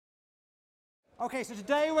Okay, so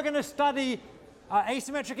today we're going to study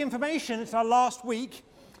asymmetric information. It's our last week.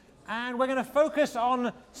 And we're going to focus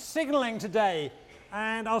on signaling today.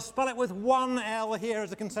 And I'll spell it with one L here as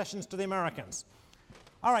the concessions to the Americans.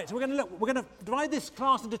 All right, so we're going to divide this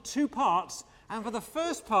class into two parts. And for the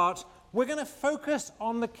first part, we're going to focus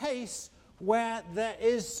on the case where there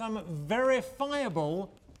is some verifiable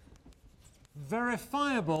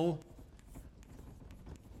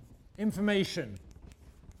information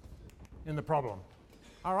in the problem.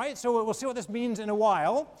 All right, so we'll see what this means in a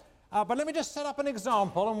while. But let me just set up an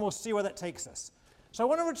example, and we'll see where that takes us. So I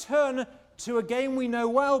want to return to a game we know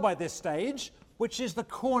well by this stage, which is the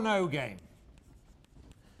Cournot game.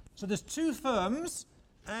 So there's two firms,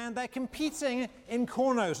 and they're competing in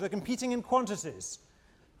Cournot, so they're competing in quantities.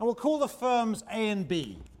 And we'll call the firms A and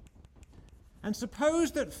B. And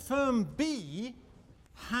suppose that firm B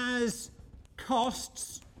has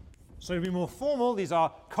costs, so to be more formal, these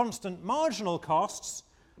are constant marginal costs,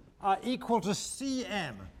 equal to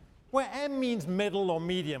Cm, where M means middle or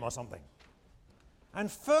medium or something.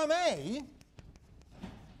 And firm A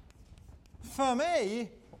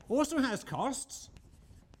also has costs,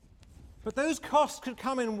 but those costs could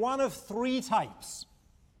come in one of three types.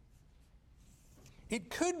 It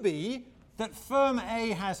could be that firm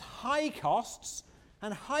A has high costs,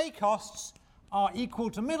 and high costs are equal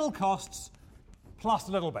to middle costs plus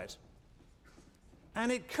a little bit. And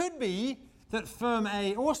it could be that firm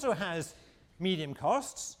A also has medium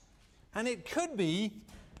costs, and it could be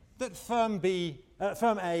that firm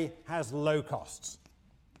A has low costs.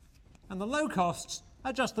 And the low costs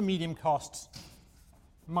are just the medium costs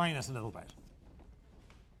minus a little bit.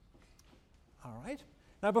 All right.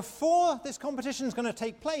 Now, before this competition is going to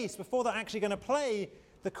take place, before they're actually going to play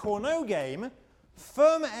the Cournot game,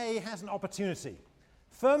 firm A has an opportunity.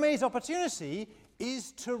 Firm A's opportunity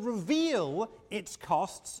is to reveal its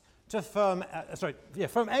costs to firm A has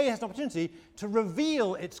an opportunity to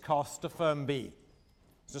reveal its costs to firm B.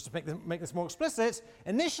 So just to make this more explicit,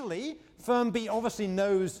 initially, firm B obviously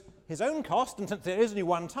knows his own cost, and since there is only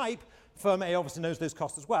one type, firm A obviously knows those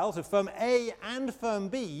costs as well. So firm A and firm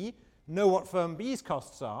B know what firm B's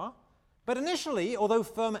costs are. But initially, although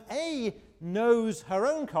firm A knows her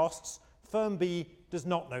own costs, firm B does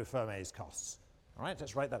not know firm A's costs. All right,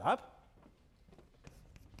 let's write that up.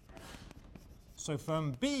 So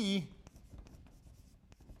firm B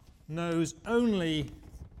knows only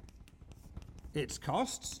its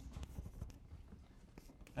costs,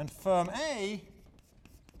 and firm A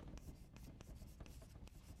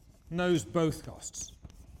knows both costs.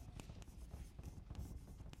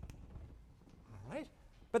 All right.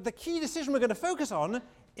 But the key decision we're going to focus on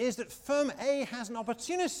is that firm A has an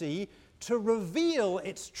opportunity to reveal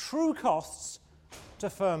its true costs to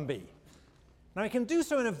firm B. Now, it can do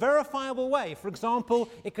so in a verifiable way. For example,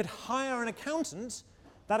 it could hire an accountant.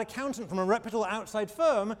 That accountant from a reputable outside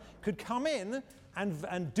firm could come in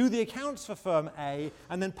and do the accounts for firm A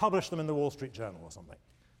and then publish them in the Wall Street Journal or something.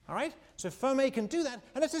 All right? So firm A can do that,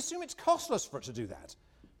 and let's assume it's costless for it to do that.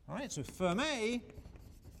 All right? So firm A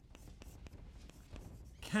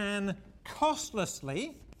can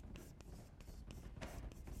costlessly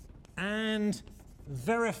and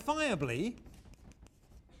verifiably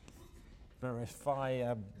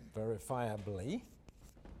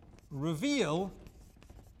reveal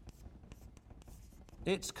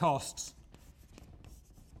its costs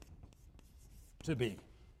to B.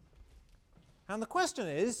 And the question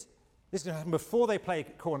is, this is going to happen before they play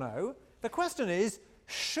Cournot, the question is,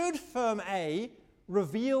 should firm A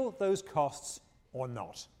reveal those costs or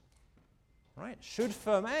not? Right? Should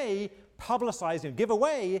firm A publicize, give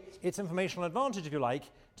away its informational advantage, if you like,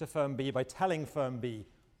 to firm B by telling firm B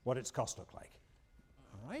what its costs look like?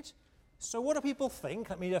 All right? So what do people think?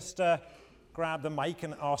 Let me just grab the mic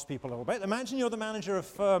and ask people a little bit. Imagine you're the manager of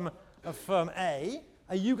firm A.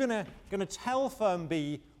 Are you going to tell firm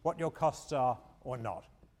B what your costs are or not?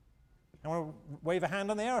 I want to wave a hand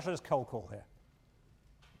on the air, or should I just cold call here?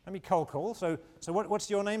 Let me cold call. So what's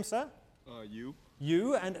your name, sir? You.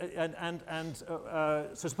 You,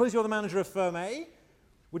 so suppose you're the manager of firm A.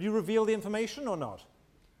 Would you reveal the information or not?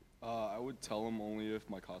 I would tell them only if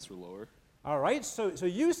my costs were lower. All right, so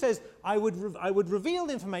you says I would reveal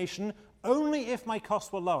the information only if my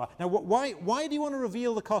costs were lower. Now, why do you want to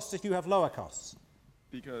reveal the costs if you have lower costs?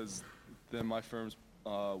 Because then my firms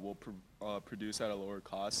will produce at a lower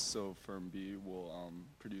cost, so firm B will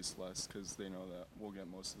produce less because they know that we'll get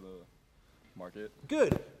most of the market.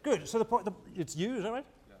 Good. So the point, it's you, is that right?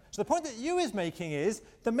 Yeah. So the point that you is making is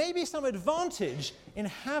there may be some advantage in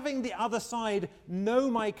having the other side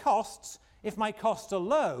know my costs if my costs are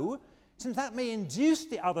low, since that may induce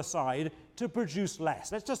the other side to produce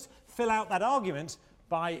less. Let's just fill out that argument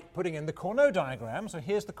by putting in the Cournot diagram. So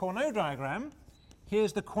here's the Cournot diagram.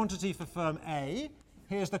 Here's the quantity for firm A.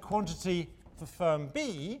 Here's the quantity for firm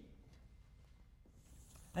B.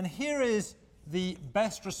 And here is the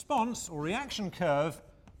best response or reaction curve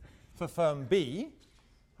for firm B.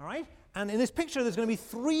 All right? And in this picture, there's going to be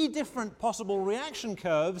 3 different possible reaction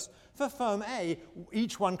curves for firm A,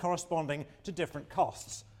 each one corresponding to different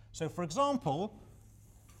costs. So for example,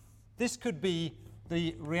 this could be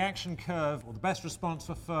the reaction curve or the best response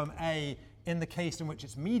for firm A in the case in which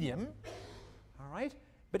it's medium. All right?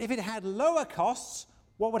 But if it had lower costs,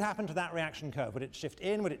 what would happen to that reaction curve? Would it shift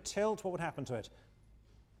in? Would it tilt? What would happen to it?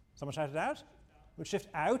 Someone shout it out? It would shift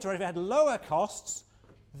out. Or if it had lower costs,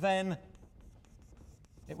 then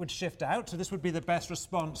it would shift out. So this would be the best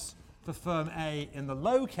response for firm A in the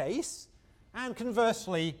low case. And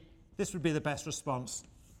conversely, this would be the best response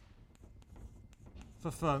for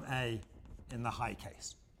firm A in the high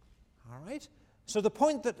case. All right? So the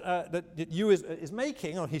point that Yu is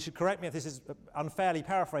making, or he should correct me if this is unfairly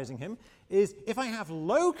paraphrasing him, is if I have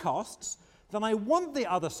low costs, then I want the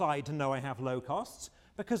other side to know I have low costs,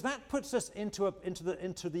 because that puts us into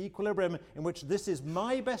the equilibrium in which this is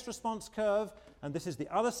my best response curve, and this is the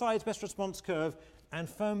other side's best response curve, and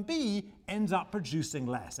firm B ends up producing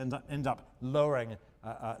less, ends up lowering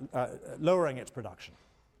its production.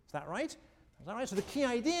 Is that right? Is that right? So the key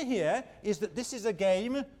idea here is that this is a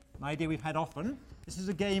game, an idea we've had often, this is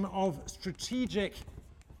a game of strategic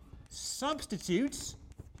substitutes.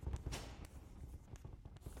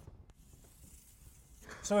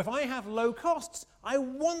 So if I have low costs, I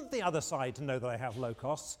want the other side to know that I have low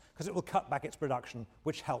costs, because it will cut back its production,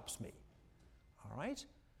 which helps me. All right?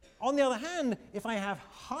 On the other hand, if I have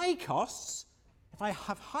high costs,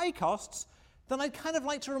 then I'd kind of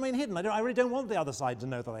like to remain hidden. I really don't want the other side to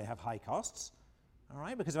know that I have high costs. All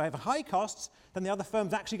right? Because if I have high costs, then the other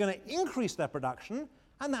firm's actually going to increase their production,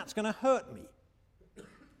 and that's going to hurt me.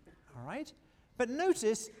 All right? But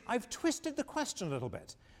notice I've twisted the question a little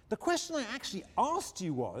bit. The question I actually asked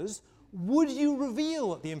you was, would you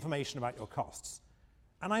reveal the information about your costs?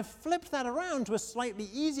 And I've flipped that around to a slightly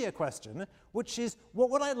easier question, which is, what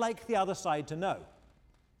would I like the other side to know?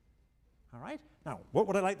 All right? Now, what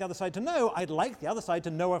would I like the other side to know? I'd like the other side to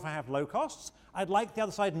know if I have low costs. I'd like the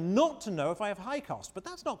other side not to know if I have high costs. But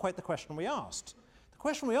that's not quite the question we asked. The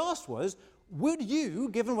question we asked was, would you,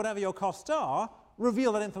 given whatever your costs are,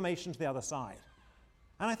 reveal that information to the other side?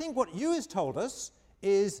 And I think what Yu has told us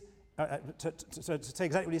is, to say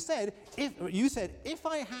exactly what he said, if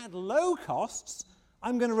I had low costs,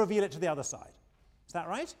 I'm going to reveal it to the other side. Is that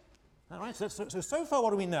right? Is that right? So far, what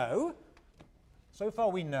do we know? So far,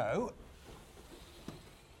 we know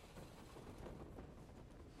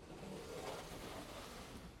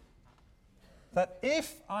that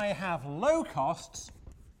if I have low costs,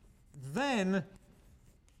 then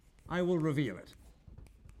I will reveal it.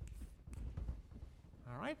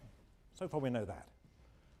 All right? So far, we know that.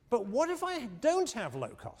 But what if I don't have low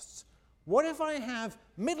costs? What if I have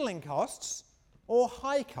middling costs or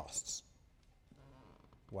high costs?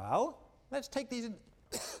 Well, let's take these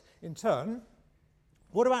in turn.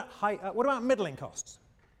 What about middling costs?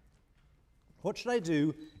 What should I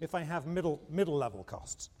do if I have middle level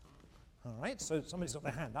costs? All right, so somebody's got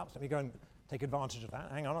their hand up, so let me go and take advantage of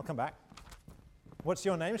that. Hang on, I'll come back. What's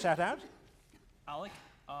your name? Shout out. Alec.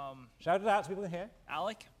 Shout it out so people can hear.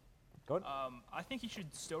 Alec. Good. I think you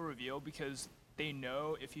should still reveal, because they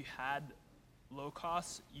know if you had low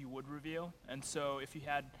costs, you would reveal. And so if you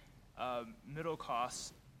had middle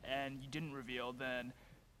costs and you didn't reveal, then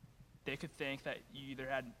they could think that you either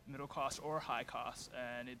had middle costs or high costs,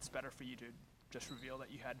 and it's better for you to just reveal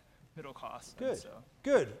that you had middle costs. Good. So.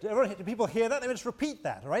 Good. Do people hear that? Let me just repeat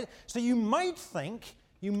that, all right? So you might think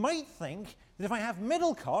that if I have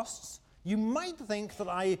middle costs, you might think that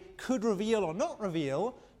I could reveal or not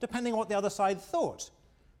reveal, depending on what the other side thought.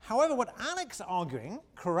 However, what Alec's arguing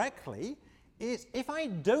correctly is if I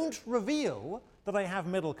don't reveal that I have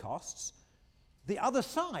middle costs, the other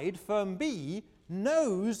side, firm B,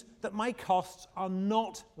 knows that my costs are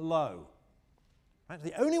not low. Right?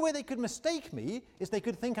 The only way they could mistake me is they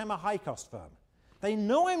could think I'm a high-cost firm. They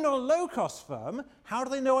know I'm not a low-cost firm. How do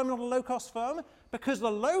they know I'm not a low-cost firm? Because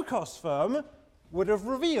the low-cost firm would have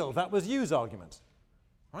revealed. That was Yu's argument.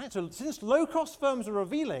 Right? So since low-cost firms are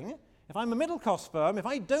revealing, if I'm a middle-cost firm, if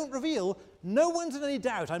I don't reveal, no one's in any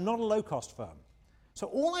doubt I'm not a low-cost firm. So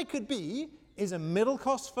all I could be is a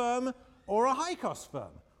middle-cost firm or a high-cost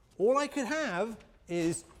firm. All I could have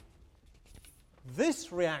is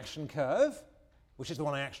this reaction curve, which is the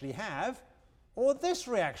one I actually have, or this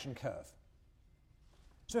reaction curve.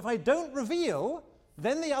 So if I don't reveal,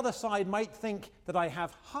 then the other side might think that I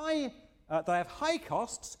have high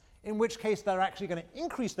costs, in which case they're actually going to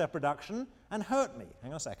increase their production and hurt me.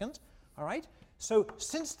 Hang on a second. All right? So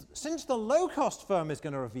since the low-cost firm is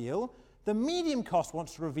going to reveal, the medium cost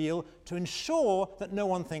wants to reveal to ensure that no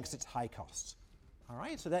one thinks it's high cost. All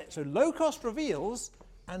right? So low cost reveals,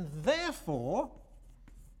 and therefore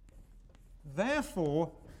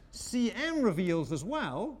CM reveals as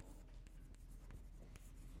well,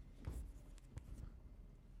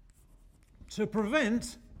 to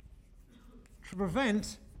prevent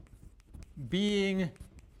being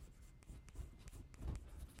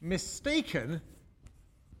mistaken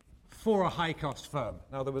for a high-cost firm.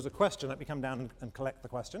 Now, there was a question. Let me come down and collect the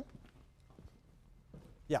question.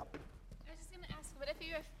 Yeah. I was just going to ask, what if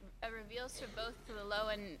he reveals to both the low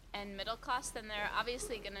and middle cost? Then they're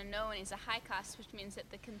obviously going to know when he's a high cost, which means that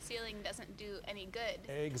the concealing doesn't do any good.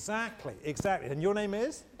 Exactly. And your name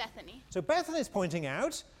is? Bethany. So Bethany is pointing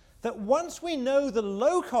out that once we know the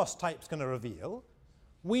low-cost type's going to reveal,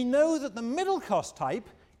 we know that the middle-cost type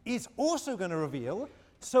is also going to reveal,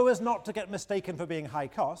 so as not to get mistaken for being high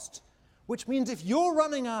cost, which means if you're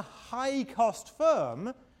running a high-cost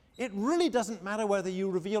firm, it really doesn't matter whether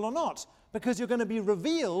you reveal or not, because you're going to be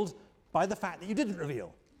revealed by the fact that you didn't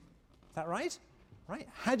reveal. Is that right? Right?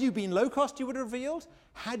 Had you been low cost, you would have revealed.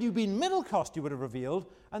 Had you been middle cost, you would have revealed.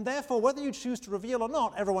 And therefore, whether you choose to reveal or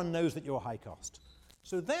not, everyone knows that you're high cost.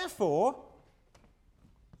 So therefore,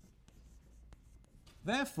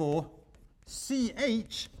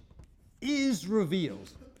 CH is revealed.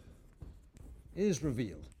 Is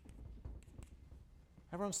revealed.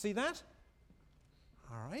 Everyone see that?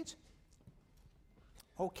 All right.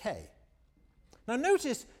 Okay. Now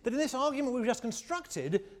notice that in this argument we've just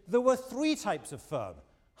constructed, there were three types of firm: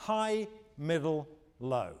 high, middle,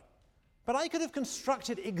 low. But I could have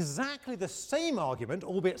constructed exactly the same argument,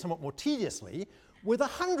 albeit somewhat more tediously, with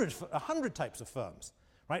 100 types of firms.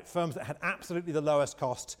 Right? Firms that had absolutely the lowest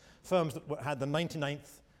cost, firms that had the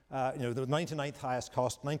 99th, the 99th highest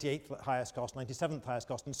cost, 98th highest cost, 97th highest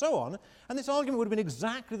cost, and so on. And this argument would have been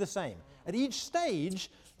exactly the same. At each stage,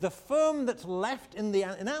 the firm that's left in the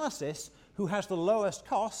analysis who has the lowest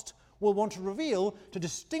cost will want to reveal to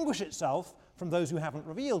distinguish itself from those who haven't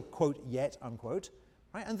revealed, quote, yet, unquote.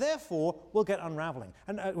 Right? And therefore, we'll get unraveling.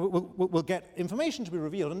 And we'll get information to be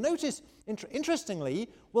revealed. And notice, interestingly,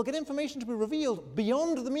 we'll get information to be revealed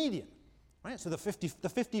beyond the median. Right? So the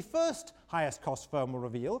 51st highest cost firm will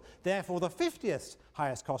reveal, therefore the 50th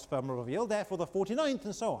highest cost firm will reveal, therefore the 49th,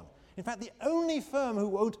 and so on. In fact, the only firm who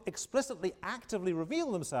won't explicitly actively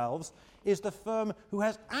reveal themselves is the firm who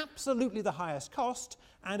has absolutely the highest cost,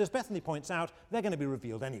 and as Bethany points out, they're going to be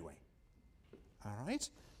revealed anyway. All right?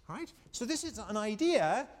 Right? So this is an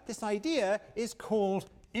idea. This idea is called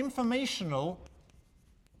informational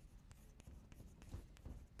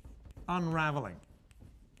unraveling.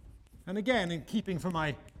 And again, in keeping for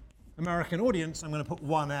my American audience, I'm going to put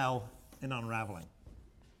one L in unraveling.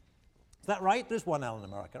 Is that right? There's one L in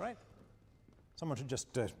America, right? Someone should just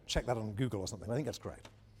check that on Google or something. I think that's correct.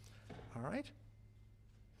 All right?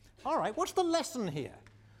 All right, what's the lesson here?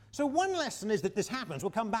 So one lesson is that this happens. We'll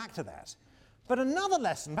come back to that. But another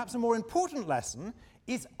lesson, perhaps a more important lesson,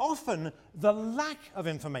 is often the lack of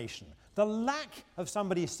information, the lack of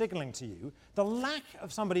somebody signaling to you, the lack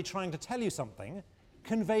of somebody trying to tell you something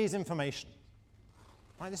conveys information.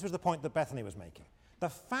 Right? This was the point that Bethany was making. The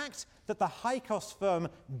fact that the high-cost firm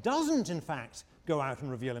doesn't, in fact, go out and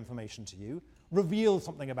reveal information to you reveals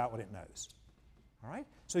something about what it knows. All right?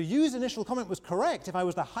 So Yu's initial comment was correct. If I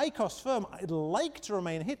was the high-cost firm, I'd like to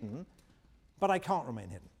remain hidden, but I can't remain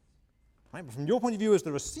hidden. Right? But from your point of view as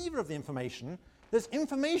the receiver of the information, there's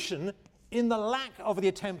information in the lack of the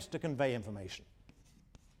attempt to convey information.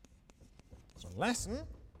 So lesson,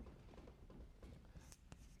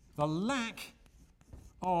 the lack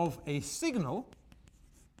of a signal,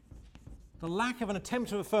 the lack of an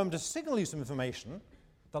attempt of a firm to signal you some information,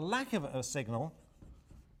 the lack of a signal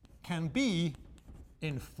can be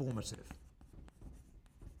informative.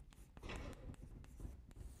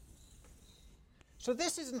 So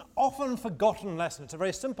this is an often forgotten lesson. It's a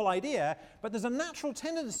very simple idea, but there's a natural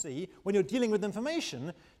tendency when you're dealing with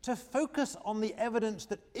information to focus on the evidence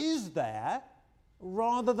that is there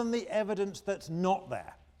rather than the evidence that's not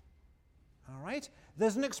there. All right?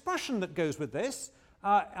 There's an expression that goes with this.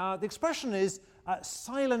 The expression is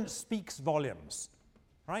silence speaks volumes.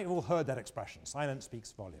 Right? You've all heard that expression, silence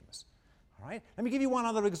speaks volumes. All right? Let me give you one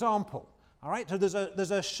other example. All right? So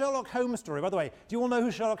there's a Sherlock Holmes story. By the way, do you all know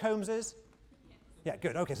who Sherlock Holmes is? Yeah,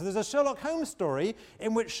 good. Okay, so there's a Sherlock Holmes story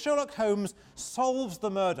in which Sherlock Holmes solves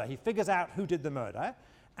the murder. He figures out who did the murder,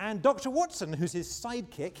 And Dr. Watson, who's his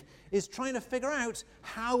sidekick, is trying to figure out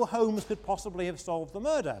how Holmes could possibly have solved the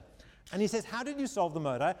murder. And he says, how did you solve the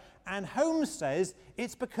murder? And Holmes says,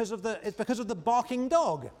 it's because of the barking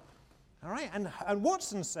dog. All right? And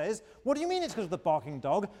Watson says, what do you mean it's because of the barking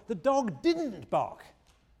dog? The dog didn't bark.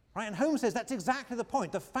 Right? And Holmes says that's exactly the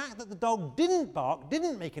point. The fact that the dog didn't bark,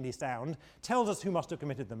 didn't make any sound, tells us who must have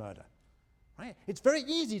committed the murder. Right? It's very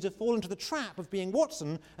easy to fall into the trap of being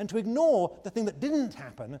Watson and to ignore the thing that didn't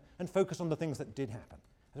happen and focus on the things that did happen.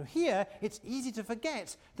 So here, it's easy to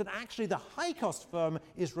forget that actually the high-cost firm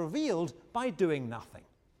is revealed by doing nothing.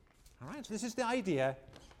 All right? So this is the idea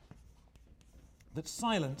that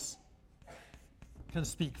silence can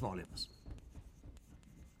speak volumes.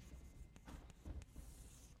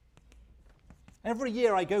 Every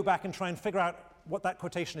year I go back and try and figure out what that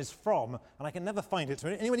quotation is from, and I can never find it. So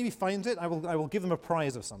anyone who finds it, I will give them a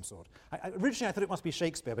prize of some sort. Originally I thought it must be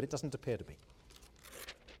Shakespeare, but it doesn't appear to be.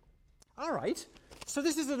 All right, so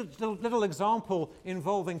this is a little example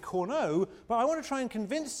involving Cournot, but I want to try and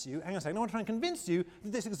convince you, hang on a second, I want to try and convince you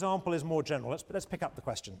that this example is more general. Let's pick up the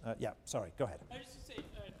question. Yeah, sorry, go ahead. I was just say,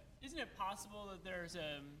 isn't it possible that there's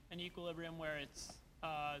an equilibrium where it's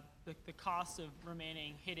the cost of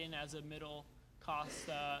remaining hidden as a middle cost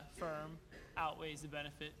firm outweighs the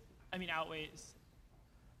benefit? I mean, outweighs.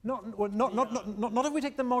 Not if we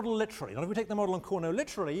take the model literally. Not if we take the model on Cournot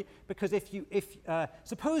literally, because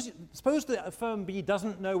suppose that firm B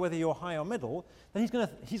doesn't know whether you're high or middle, then he's going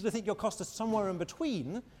to think your cost is somewhere in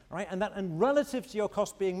between, right? And relative to your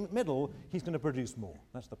cost being middle, he's going to produce more.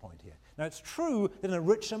 That's the point here. Now it's true that in a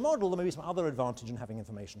richer model there may be some other advantage in having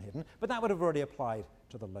information hidden, but that would have already applied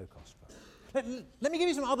to the low cost firm. Let me give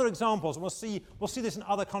you some other examples, and we'll see this in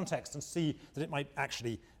other contexts and see that it might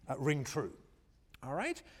actually ring true. All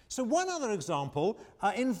right? So one other example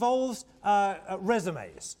involves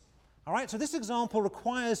resumes. All right? So this example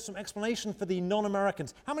requires some explanation for the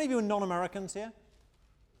non-Americans. How many of you are non-Americans here?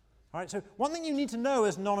 All right, so one thing you need to know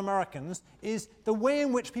as non-Americans is the way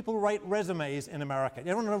in which people write resumes in America.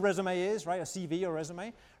 Everyone know what a resume is, right? A CV or a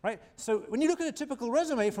resume, right? So when you look at a typical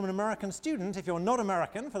resume from an American student, if you're not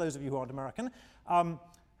American, for those of you who aren't American, how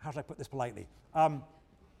should I put this politely?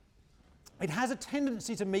 It has a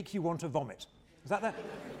tendency to make you want to vomit. Is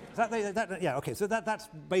that yeah, okay, so that's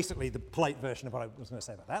basically the polite version of what I was going to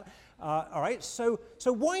say about that. All right, so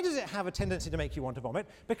why does it have a tendency to make you want to vomit?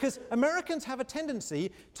 Because Americans have a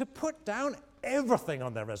tendency to put down everything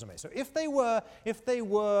on their resume. So if they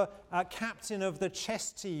were captain of the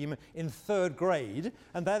chess team in 3rd grade,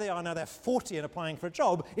 and there they are now, they're 40 and applying for a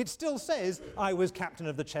job, it still says, I was captain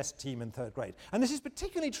of the chess team in 3rd grade. And this is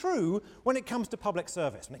particularly true when it comes to public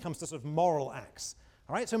service, when it comes to sort of moral acts.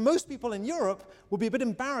 All right, so most people in Europe will be a bit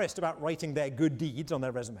embarrassed about writing their good deeds on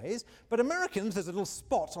their resumes, but Americans, there's a little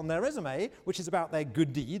spot on their resume which is about their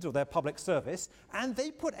good deeds or their public service, and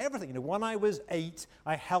they put everything. You know, when I was 8,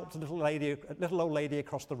 I helped a little old lady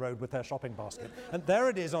across the road with her shopping basket, and there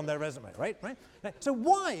it is on their resume, right? So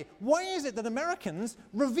why is it that Americans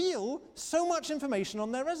reveal so much information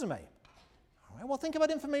on their resume? All right, well, think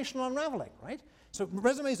about informational unraveling, right? So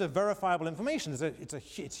resumes are verifiable information.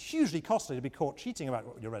 It's hugely costly to be caught cheating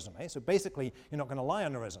about your resume. So basically, you're not going to lie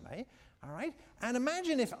on a resume. All right? And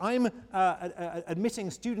imagine if I'm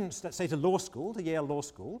admitting students, let's say, to law school, to Yale Law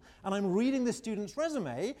School, and I'm reading the student's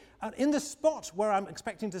resume, and in the spot where I'm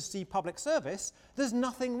expecting to see public service, there's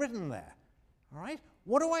nothing written there. All right?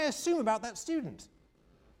 What do I assume about that student?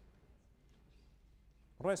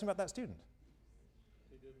 What do I assume about that student?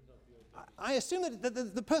 I assume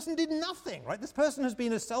that the person did nothing, right? This person has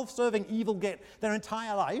been a self-serving evil git their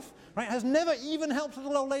entire life, right? Has never even helped a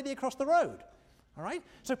little old lady across the road, all right?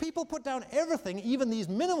 So people put down everything, even these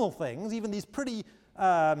minimal things, even these pretty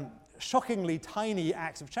shockingly tiny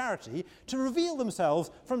acts of charity, to reveal themselves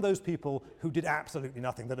from those people who did absolutely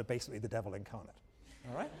nothing, that are basically the devil incarnate,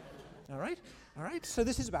 all right? All right? All right, so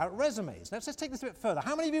this is about resumes. Let's just take this a bit further.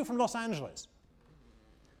 How many of you are from Los Angeles?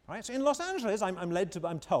 Right, so in Los Angeles,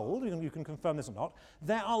 I'm told, you can confirm this or not,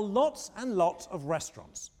 there are lots and lots of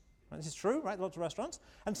restaurants. Right, this is true, right? Lots of restaurants.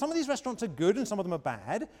 And some of these restaurants are good and some of them are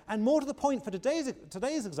bad. And more to the point, for today's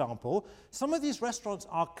example, some of these restaurants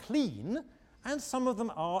are clean and some of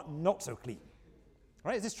them are not so clean.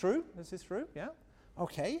 Right, is this true? This is true, yeah?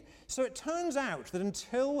 Okay, so it turns out that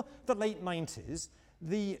until the late 90s,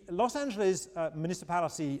 the Los Angeles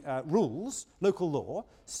municipality rules, local law,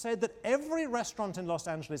 said that every restaurant in Los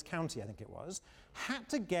Angeles County, I think it was, had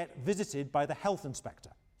to get visited by the health inspector.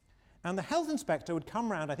 And the health inspector would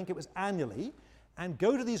come around, I think it was annually, and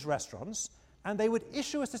go to these restaurants, and they would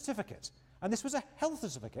issue a certificate. And this was a health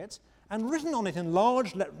certificate, and written on it in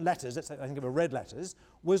large letters, I think they were red letters,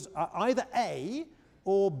 was either A,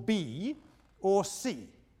 or B or C.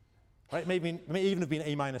 Right? It may even have been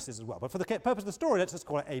A minuses as well. But for the purpose of the story, let's just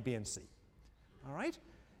call it A, B, and C. All right?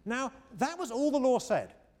 Now, that was all the law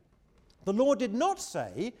said. The law did not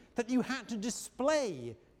say that you had to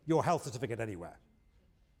display your health certificate anywhere.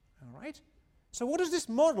 All right? So what does this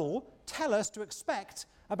model tell us to expect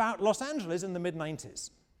about Los Angeles in the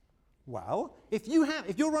mid-90s? Well, if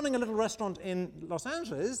you're running a little restaurant in Los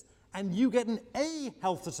Angeles and you get an A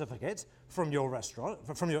health certificate from your restaurant,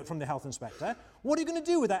 from the health inspector, what are you going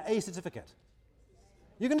to do with that A certificate?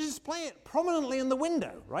 You're going to display it prominently in the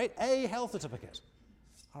window, right? A health certificate.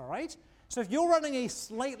 All right? So if you're running a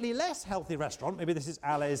slightly less healthy restaurant, maybe this is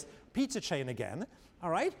Ale's pizza chain again, all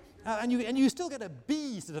right? And you still get a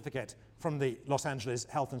B certificate from the Los Angeles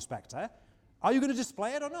health inspector, are you going to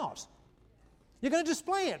display it or not? You're going to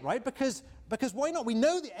display it, right? Because why not? We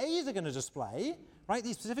know the A's are going to display, right?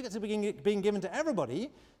 These certificates are being given to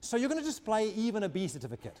everybody, so you're going to display even a B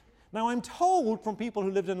certificate. Now, I'm told from people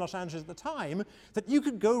who lived in Los Angeles at the time that you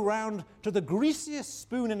could go round to the greasiest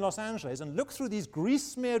spoon in Los Angeles and look through these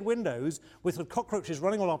grease-smeared windows with the cockroaches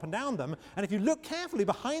running all up and down them, and if you look carefully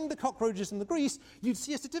behind the cockroaches and the grease, you'd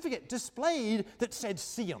see a certificate displayed that said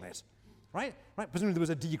C on it, right? Presumably there was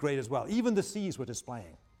a D grade as well. Even the C's were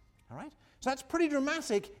displaying, all right? So that's pretty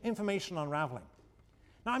dramatic information unraveling.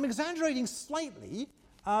 Now, I'm exaggerating slightly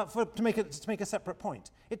to make a separate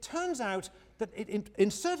point. It turns out that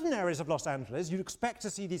in certain areas of Los Angeles, you'd expect to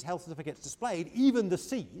see these health certificates displayed, even the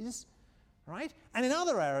C's, right? And in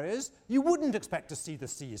other areas, you wouldn't expect to see the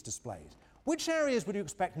C's displayed. Which areas would you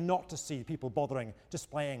expect not to see people bothering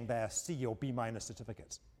displaying their C or B minus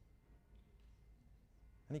certificates?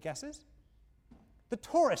 Any guesses? The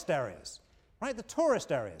tourist areas, right? The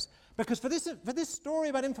tourist areas. Because for this story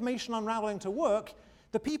about information unraveling to work,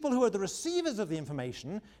 the people who are the receivers of the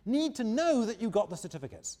information need to know that you got the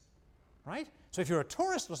certificates, right? So if you're a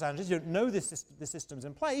tourist in Los Angeles, you don't know the system's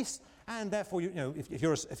in place, and therefore,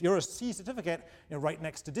 if you're a C certificate, right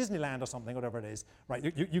next to Disneyland or something, whatever it is, right?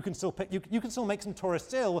 You can still make some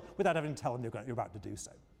tourists ill without having to tell them you're about to do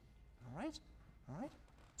so. All right, all right.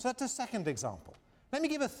 So that's a second example. Let me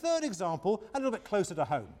give a third example, a little bit closer to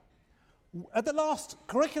home. At the last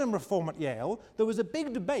curriculum reform at Yale, there was a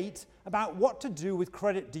big debate about what to do with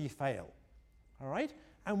credit D-Fail. All right?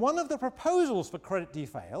 And one of the proposals for credit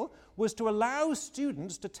D-Fail was to allow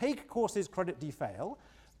students to take courses credit D-Fail,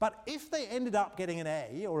 but if they ended up getting an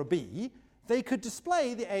A or a B, they could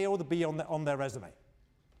display the A or the B on their resume.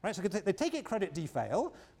 Right? So they take it credit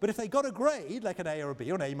D-Fail, but if they got a grade, like an A or a B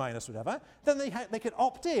or an A minus or whatever, then they could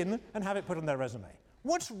opt in and have it put on their resume.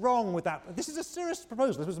 What's wrong with that? This is a serious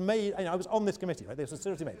proposal. This was made, I was on this committee, right? This was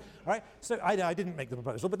seriously made, all right? So I didn't make the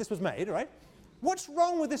proposal, but this was made, all right? What's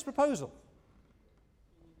wrong with this proposal?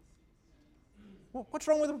 What's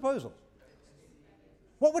wrong with the proposal?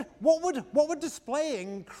 What would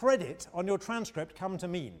displaying credit on your transcript come to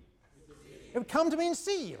mean? It would come to mean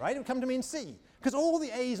C, right? It would come to mean C, because all the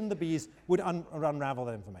A's and the B's would unravel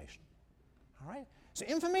that information, all right? So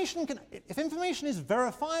if information is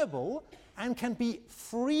verifiable and can be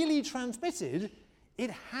freely transmitted, it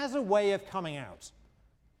has a way of coming out.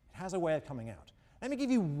 It has a way of coming out. Let me give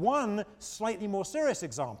you one slightly more serious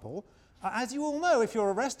example. As you all know, if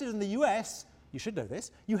you're arrested in the US, you should know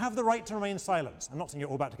this, you have the right to remain silent. I'm not saying you're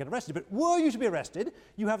all about to get arrested, but were you to be arrested,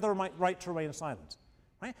 you have the right to remain silent.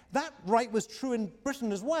 Right? That right was true in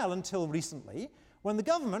Britain as well until recently, when the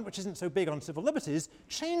government, which isn't so big on civil liberties,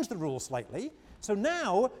 changed the rules slightly. So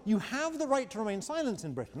now you have the right to remain silent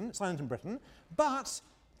in Britain, but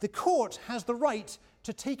the court has the right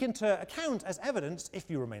to take into account as evidence if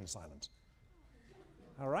you remain silent.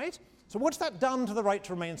 All right? So what's that done to the right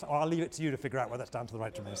to remain silent? I'll leave it to you to figure out what that's done to the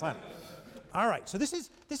right to remain silent. All right, so this is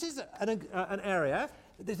an area,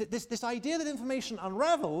 this idea that information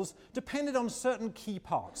unravels depended on certain key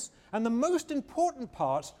parts. And the most important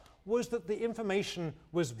part was that the information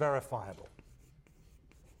was verifiable.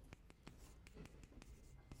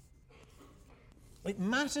 It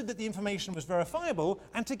mattered that the information was verifiable,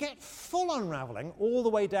 and to get full unraveling all the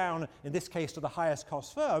way down, in this case to the highest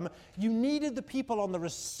cost firm, you needed the people on the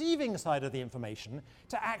receiving side of the information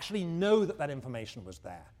to actually know that that information was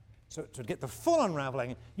there. So to get the full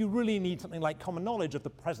unraveling, you really need something like common knowledge of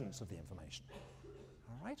the presence of the information.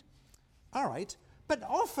 All right? All right. But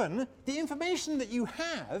often, the information that you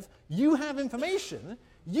have information,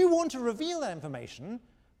 you want to reveal that information,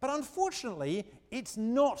 but unfortunately, it's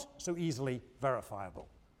not so easily verifiable.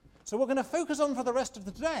 So what we're going to focus on for the rest of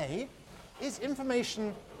the day is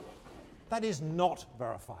information that is not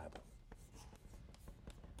verifiable.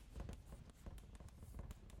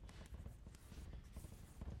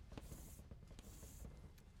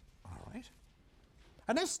 All right.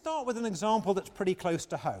 And let's start with an example that's pretty close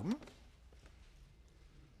to home.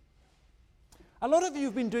 A lot of you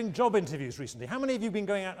have been doing job interviews recently. How many of you have been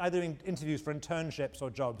going out either doing interviews for internships or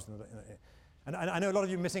jobs? And I know a lot of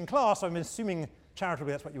you are missing class, so I'm assuming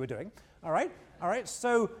charitably that's what you were doing. All right?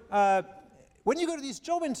 So when you go to these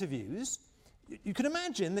job interviews, you can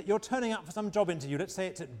imagine that you're turning up for some job interview. Let's say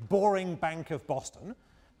it's at Boring Bank of Boston.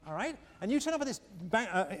 All right? And you turn up for this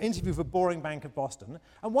interview for Boring Bank of Boston,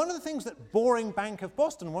 and one of the things that Boring Bank of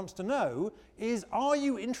Boston wants to know is, are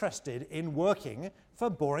you interested in working for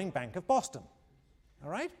Boring Bank of Boston? All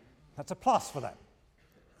right? That's a plus for them.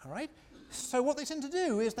 All right? So what they tend to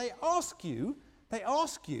do is they ask you,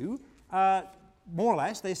 more or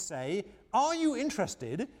less, they say, are you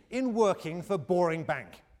interested in working for Boring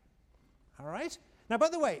Bank? All right? Now, by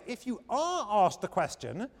the way, if you are asked the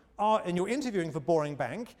question, and you're interviewing for Boring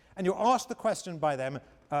Bank, and you're asked the question by them,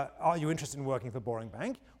 are you interested in working for Boring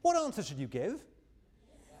Bank, what answer should you give?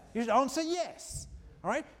 You should answer yes.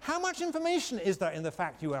 All right? How much information is there in the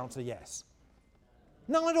fact you answer yes?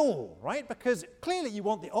 None at all, right? Because clearly you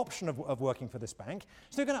want the option of working for this bank,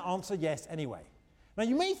 so you're going to answer yes anyway. Now,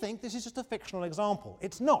 you may think this is just a fictional example.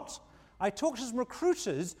 It's not. I talked to some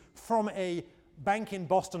recruiters from a bank in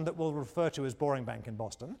Boston that we'll refer to as Boring Bank in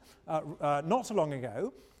Boston not so long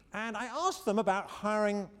ago, and I asked them about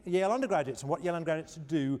hiring Yale undergraduates and what Yale undergraduates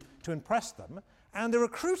do to impress them. And the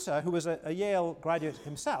recruiter, who was a Yale graduate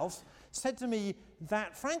himself, said to me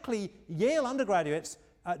that, frankly, Yale undergraduates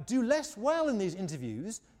do less well in these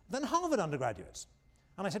interviews than Harvard undergraduates.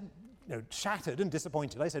 And I said, shattered and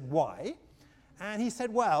disappointed, I said, why? And he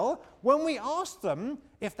said, well, when we asked them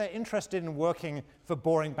if they're interested in working for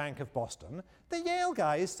Boring Bank of Boston, the Yale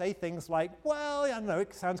guys say things like, well, I don't know,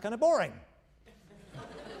 it sounds kind of boring.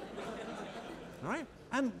 All right?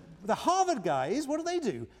 And the Harvard guys, what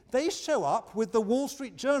do? They show up with the Wall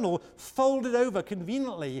Street Journal folded over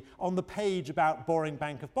conveniently on the page about Boring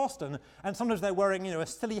Bank of Boston, and sometimes they're wearing, a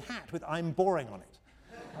silly hat with "I'm boring" on it.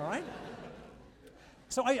 All right?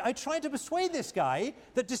 So I tried to persuade this guy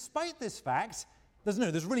that despite this fact,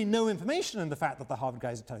 there's really no information in the fact that the Harvard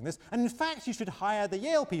guys are telling this, and in fact you should hire the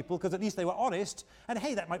Yale people because at least they were honest, and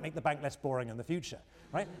hey, that might make the bank less boring in the future,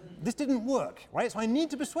 right? This didn't work, right? So I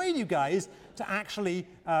need to persuade you guys to actually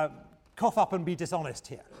cough up and be dishonest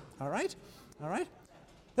here, all right? All right?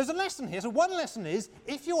 There's a lesson here. So one lesson is,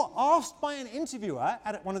 if you're asked by an interviewer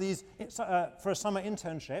at one of these for a summer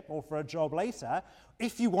internship or for a job later,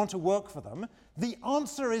 if you want to work for them, the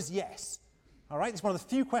answer is yes. All right? It's one of the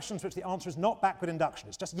few questions which the answer is not backward induction.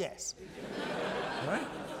 It's just yes. All right?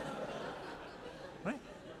 Right?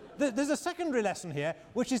 There's a secondary lesson here,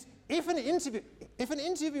 which is if an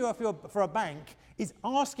interviewer for a bank is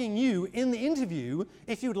asking you in the interview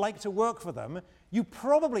if you'd like to work for them, you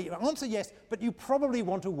probably answer yes, but you probably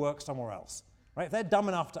want to work somewhere else. Right? If they're dumb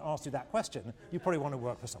enough to ask you that question, you probably want to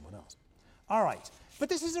work for someone else. All right. But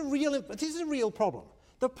this is a real problem.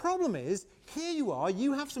 The problem is, here you are,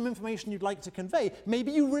 you have some information you'd like to convey.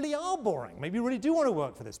 Maybe you really are boring. Maybe you really do want to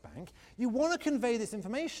work for this bank. You want to convey this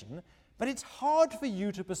information, but it's hard for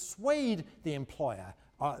you to persuade the employer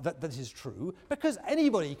that this is true, because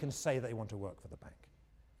anybody can say they want to work for the bank.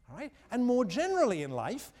 All right? And more generally in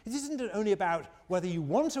life, it isn't only about whether you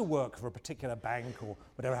want to work for a particular bank or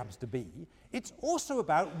whatever it happens to be. It's also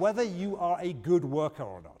about whether you are a good worker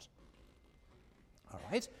or not. All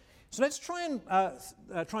right? So let's try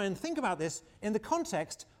and think about this in the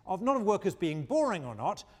context of not of workers being boring or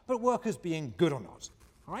not, but workers being good or not.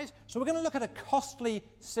 All right? So we're going to look at a costly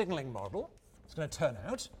signaling model. It's going to turn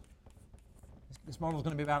out. This model is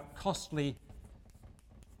going to be about costly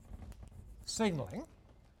signaling.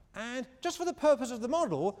 And just for the purpose of the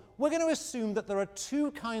model, we're going to assume that there are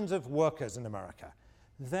two kinds of workers in America.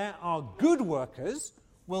 There are good workers,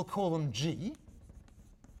 we'll call them G,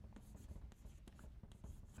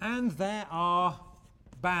 and there are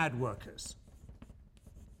bad workers,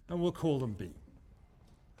 and we'll call them B.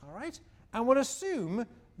 All right? And we'll assume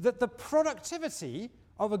that the productivity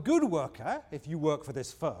of a good worker, if you work for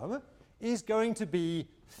this firm, is going to be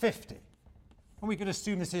 50. And we could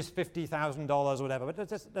assume this is $50,000 or whatever, but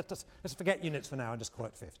let's forget units for now and just call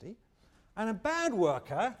it 50. And a bad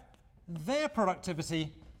worker, their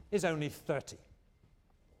productivity is only 30.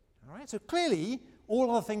 All right? So clearly, all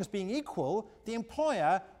other things being equal, the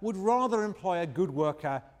employer would rather employ a good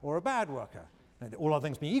worker or a bad worker. And all other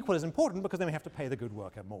things being equal is important because then we have to pay the good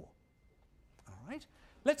worker more. All right?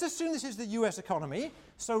 Let's assume this is the US economy.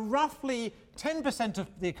 So roughly 10% of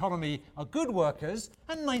the economy are good workers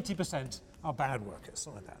and 90% are bad workers,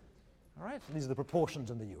 something like that. All right? And these are the proportions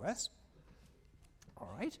in the US.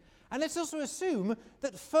 All right? And let's also assume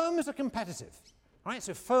that firms are competitive. All right,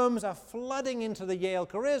 so firms are flooding into the Yale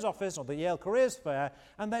Careers Office or the Yale Careers Fair,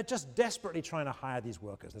 and they're just desperately trying to hire these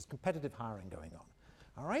workers. There's competitive hiring going on.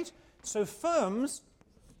 All right, so firms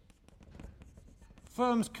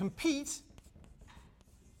compete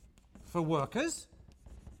for workers.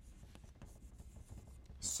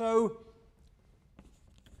 So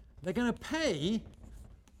they're going to pay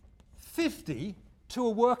 50 to a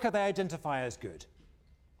worker they identify as good.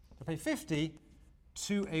 They pay 50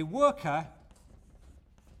 to a worker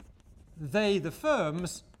they, the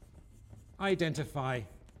firms, identify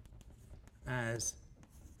as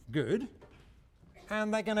good.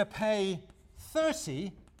 And they're going to pay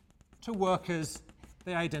 30 to workers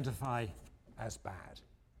they identify as bad.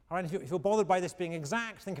 All right, if you're bothered by this being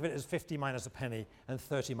exact, think of it as 50 minus a penny and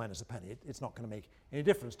 30 minus a penny. It's not going to make any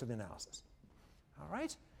difference to the analysis. All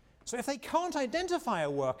right? So if they can't identify a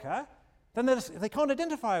worker, then if they can't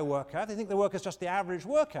identify a worker, they think the worker's just the average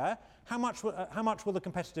worker, how much will the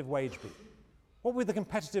competitive wage be? What will be the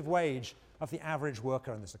competitive wage of the average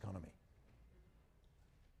worker in this economy?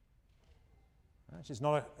 It's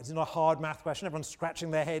not a hard math question. Everyone's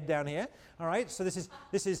scratching their head down here. All right, so this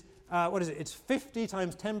is what is it? It's 50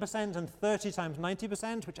 times 10% and 30 times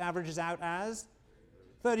 90%, which averages out as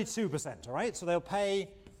 32%. All right, so they'll pay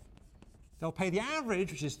the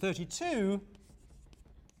average, which is 32,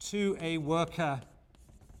 to a worker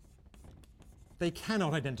they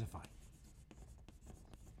cannot identify.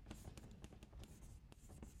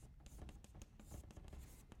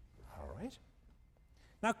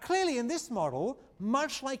 Now, clearly in this model,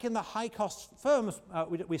 much like in the high-cost firms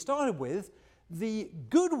we started with, the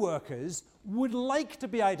good workers would like to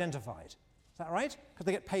be identified. Is that right? Because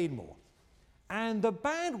they get paid more. And the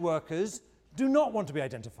bad workers do not want to be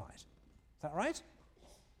identified. Is that right?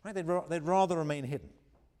 Right? They'd rather remain hidden.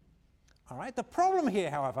 All right? The problem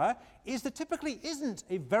here, however, is there typically isn't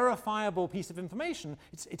a verifiable piece of information.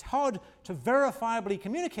 It's hard to verifiably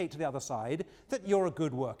communicate to the other side that you're a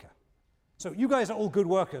good worker. So you guys are all good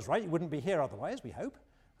workers, right? You wouldn't be here otherwise, we hope.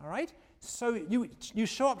 All right? So you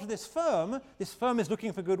show up to this firm is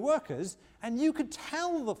looking for good workers, and you could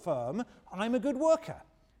tell the firm, I'm a good worker.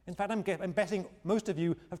 In fact, I'm betting most of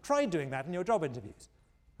you have tried doing that in your job interviews.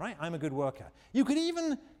 Right? I'm a good worker. You could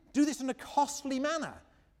even do this in a costly manner.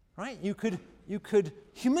 Right? You could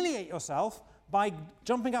humiliate yourself by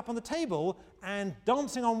jumping up on the table and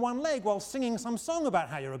dancing on one leg while singing some song about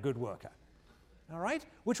how you're a good worker. All right?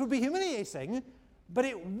 Which would be humiliating, but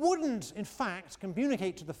it wouldn't, in fact,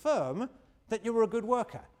 communicate to the firm that you were a good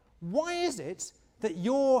worker. Why is it that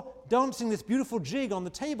you're dancing this beautiful jig on the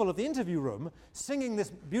table of the interview room, singing this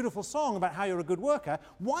beautiful song about how you're a good worker?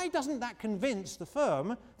 Why doesn't that convince the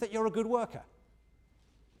firm that you're a good worker?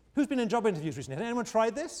 Who's been in job interviews recently? Has anyone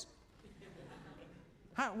tried this?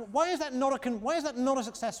 Why is that not a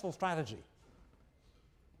successful strategy?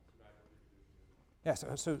 Yeah,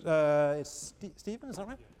 so it's Stephen, is that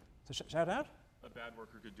right? So shout out. A bad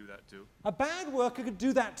worker could do that too. A bad worker could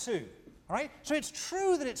do that too. All right? So it's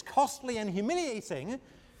true that it's costly and humiliating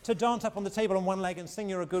to dance up on the table on one leg and sing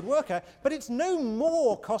you're a good worker, but it's no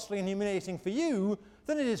more costly and humiliating for you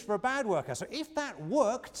than it is for a bad worker. So if that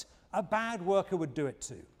worked, a bad worker would do it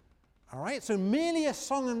too. All right? So merely a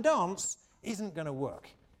song and dance isn't going to work.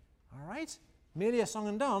 All right? Merely a song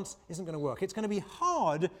and dance isn't going to work. It's going to be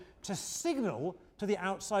hard to signal to the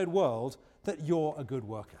outside world that you're a good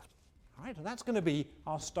worker. All right? And that's going to be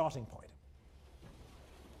our starting point.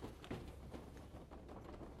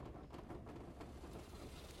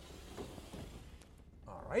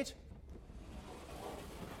 All right?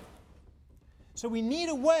 So we need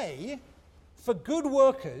a way for good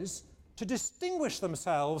workers to distinguish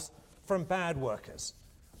themselves from bad workers.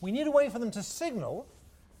 We need a way for them to signal,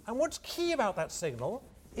 and what's key about that signal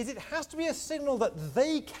is it has to be a signal that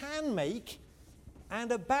they can make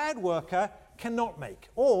and a bad worker cannot make.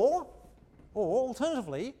 Or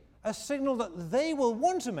alternatively, a signal that they will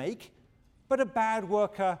want to make, but a bad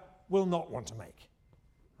worker will not want to make.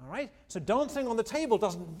 All right? So dancing on the table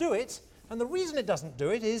doesn't do it, and the reason it doesn't do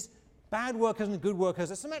it is bad workers and good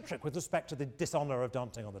workers are symmetric with respect to the dishonor of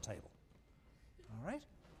dancing on the table. All right?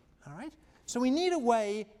 All right? So we need a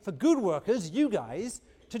way for good workers, you guys,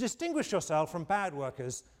 to distinguish yourself from bad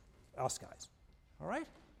workers, us guys. All right?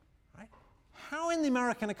 All right? How in the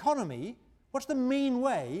American economy, what's the main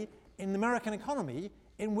way in the American economy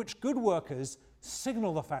in which good workers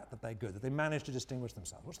signal the fact that they're good, that they manage to distinguish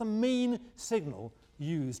themselves? What's the main signal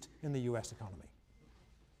used in the US economy?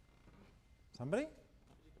 Somebody?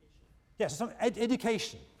 Yes, so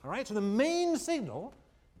education. All right? So the main signal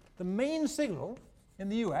in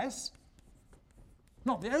the US,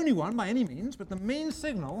 not the only one by any means, but the main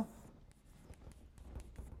signal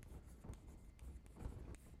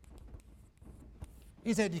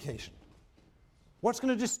is education. What's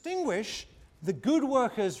going to distinguish the good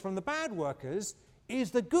workers from the bad workers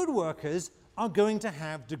is the good workers are going to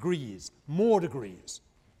have degrees, more degrees,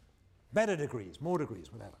 better degrees, more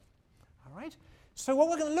degrees, whatever. All right? So what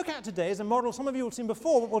we're going to look at today is a model some of you have seen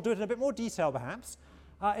before, but we'll do it in a bit more detail perhaps.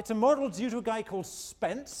 It's a model due to a guy called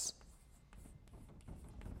Spence,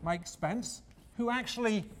 Mike Spence, who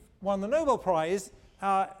actually won the Nobel Prize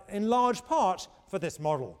in large part for this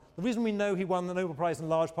model. The reason we know he won the Nobel Prize in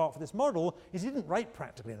large part for this model is he didn't write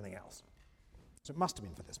practically anything else. So it must have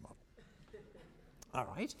been for this model. All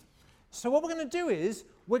right. So what we're going to do is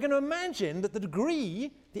we're going to imagine that the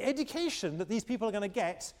degree, the education that these people are going to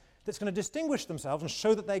get that's going to distinguish themselves and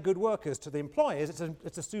show that they're good workers to the employers,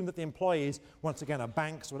 it's assumed that the employees, once again, are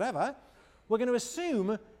banks, whatever. We're going to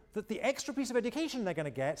assume that the extra piece of education they're going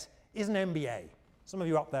to get is an MBA. Some of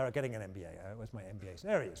you up there are getting an MBA. Where's my MBA?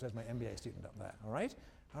 There he is. There's my MBA student up there. All right?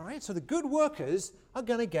 All right, so the good workers are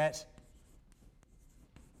going to get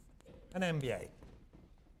an MBA.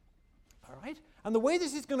 All right? And the way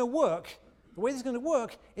this is going to work, it's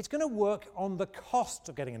going to work on the cost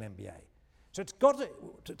of getting an MBA. So it's got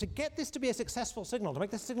to get this to be a successful signal, to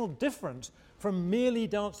make this signal different from merely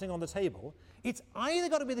dancing on the table, it's either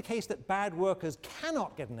got to be the case that bad workers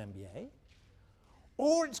cannot get an MBA,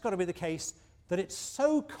 or it's got to be the case that it's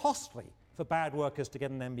so costly for bad workers to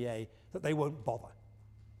get an MBA that they won't bother.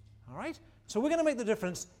 All right? So we're going to make the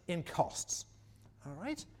difference in costs. All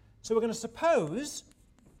right? So we're going to suppose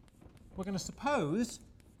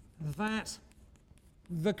that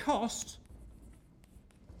the cost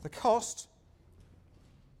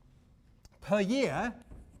per year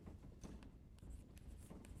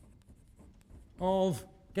of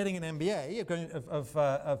getting an MBA,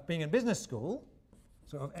 of being in business school,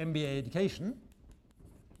 so of MBA education,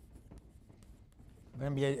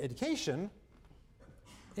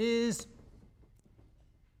 is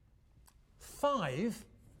 5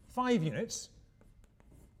 units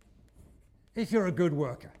if you're a good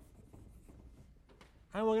worker.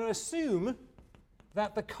 And we're going to assume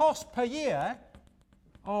that the cost per year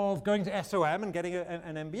of going to SOM and getting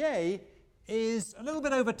an MBA is a little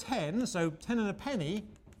bit over 10, so 10 and a penny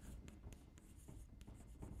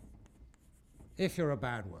if you're a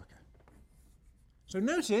bad worker. So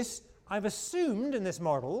notice I've assumed in this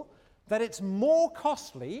model that it's more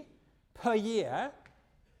costly per year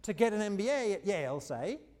to get an MBA at Yale,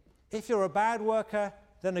 say, if you're a bad worker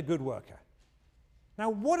than a good worker. Now,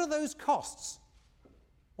 what are those costs?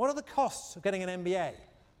 What are the costs of getting an MBA?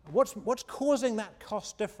 What's causing that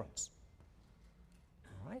cost difference?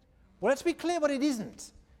 All right? Well, let's be clear what it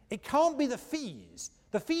isn't. It can't be the fees.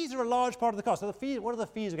 The fees are a large part of the cost. So what are the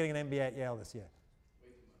fees of getting an MBA at Yale this year?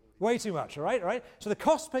 Way too much, all right? All right? So the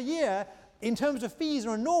costs per year, in terms of fees,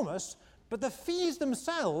 are enormous, but the fees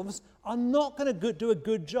themselves are not going to do a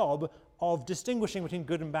good job of distinguishing between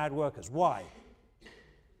good and bad workers. Why?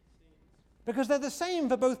 Because they're the same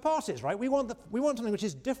for both parties, right? We want something which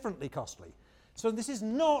is differently costly. So this is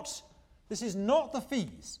not the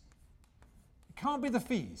fees. It can't be the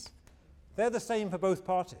fees. They're the same for both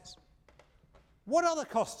parties. What other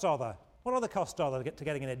costs are there? What other costs are there to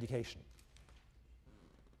getting an education?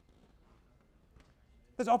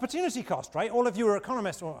 There's opportunity cost, right? All of you are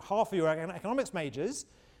economists, or half of you are economics majors,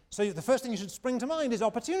 so the first thing you should spring to mind is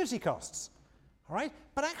opportunity costs, all right?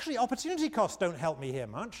 But actually, opportunity costs don't help me here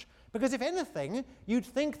much, because if anything, you'd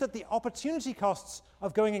think that the opportunity costs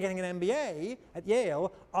of going and getting an MBA at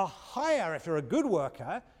Yale are higher if you're a good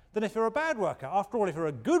worker than if you're a bad worker. After all, if you're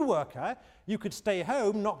a good worker, you could stay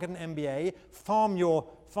home, not get an MBA, farm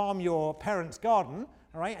your parents' garden,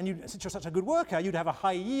 all right? And since you're such a good worker, you'd have a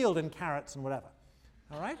high yield in carrots and whatever.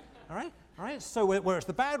 All right? All right? All right? So whereas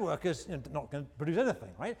the bad workers are not going to produce anything,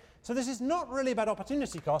 right? So this is not really about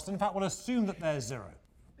opportunity cost. In fact, we'll assume that there's zero.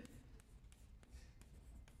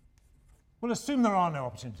 We'll assume there are no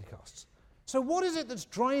opportunity costs. So what is it that's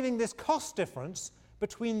driving this cost difference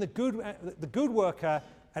between the good worker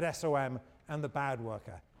at SOM and the bad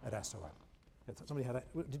worker at SOM? Somebody had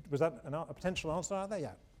was that a potential answer out there?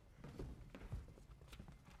 Yeah.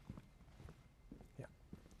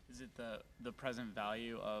 Is it the present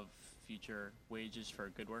value of future wages for a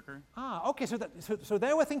good worker? Ah, okay, so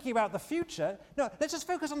there we're thinking about the future. No, let's just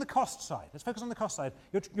focus on the cost side. Let's focus on the cost side.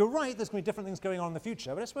 You're right, there's going to be different things going on in the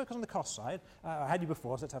future, but let's focus on the cost side. I had you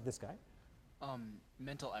before, so let's have this guy.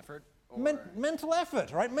 Mental effort? Mental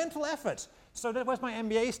effort, right? Mental effort. So where's my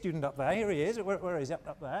MBA student up there? Here he is. Where is he?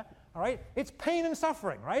 Up there. All right. It's pain and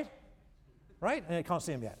suffering, right? Right? And I can't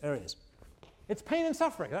see him yet. There he is. It's pain and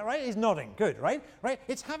suffering, is that right? He's nodding, good, right? Right?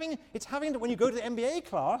 It's having to, when you go to the MBA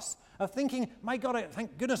class, of thinking, my God,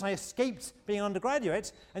 thank goodness I escaped being an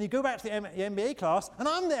undergraduate, and you go back to the MBA class, and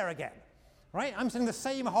I'm there again, right? I'm seeing the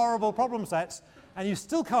same horrible problem sets, and you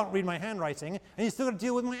still can't read my handwriting, and you still got to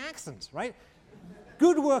deal with my accent, right?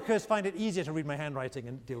 Good workers find it easier to read my handwriting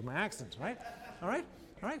and deal with my accent, right? All right?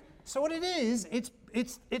 All right? So what it is,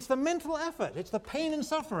 it's the mental effort, it's the pain and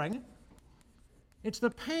suffering, it's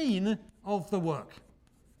the pain of the work.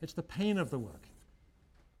 It's the pain of the work.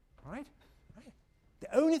 All right? Right?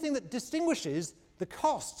 The only thing that distinguishes the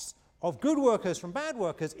costs of good workers from bad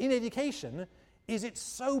workers in education is it's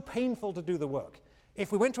so painful to do the work.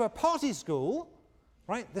 If we went to a party school,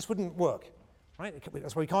 right, this wouldn't work. Right?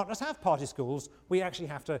 That's why we can't just have party schools. We actually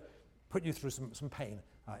have to put you through some pain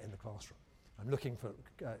in the classroom. I'm looking for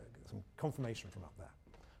some confirmation from up there.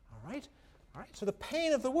 All right? All right? So the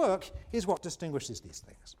pain of the work is what distinguishes these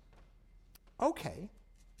things. Okay.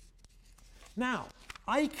 Now,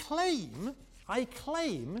 I claim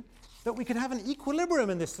that we can have an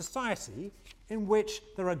equilibrium in this society in which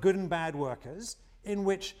there are good and bad workers, in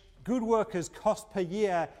which good workers' cost per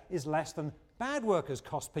year is less than bad workers'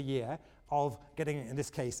 cost per year of getting, in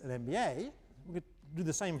this case, an MBA. We could do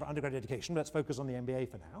the same for undergraduate education, but let's focus on the MBA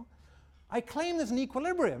for now. I claim there's an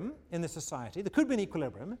equilibrium in this society, there could be an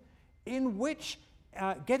equilibrium, in which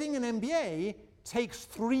getting an MBA takes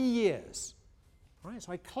 3 years. Right?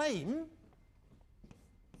 So I claim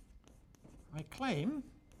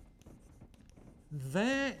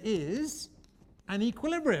there is an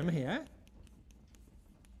equilibrium here,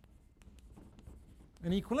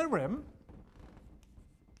 an equilibrium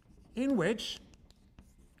in which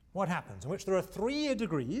what happens? In which there are 3-year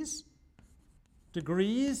degrees.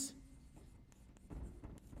 Degrees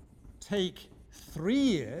take 3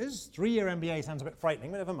 years. 3-year MBA sounds a bit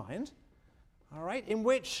frightening, but never mind. All right, in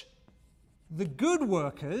which the good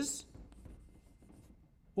workers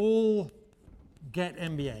all get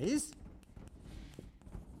MBAs,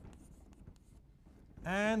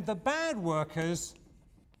 and the bad workers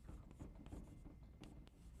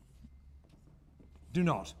do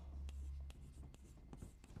not.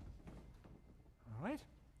 All right?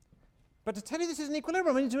 But to tell you this is an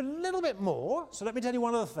equilibrium, I need to do a little bit more. So let me tell you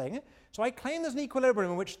one other thing. So I claim there's an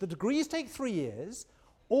equilibrium in which the degrees take 3 years,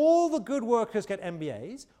 all the good workers get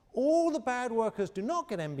MBAs, all the bad workers do not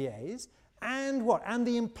get MBAs, and what? And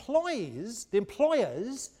the employers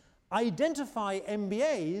identify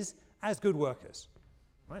MBAs as good workers.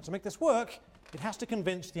 Right? To make this work, it has to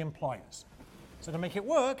convince the employers. So to make it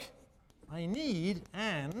work, I need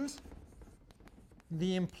and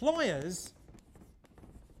the employers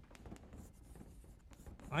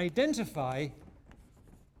identify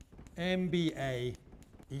MBA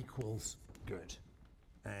equals good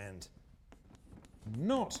and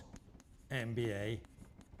not MBA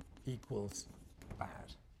equals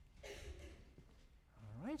bad.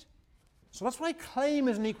 All right? So that's what I claim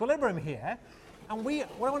is an equilibrium here. And what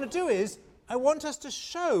I want to do is, I want us to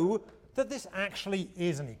show that this actually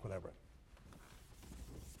is an equilibrium.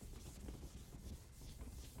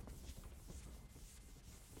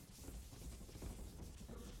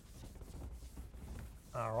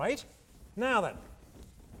 All right. Now then,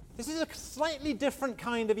 this is a slightly different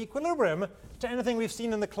kind of equilibrium to anything we've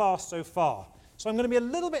seen in the class so far. So I'm going to be a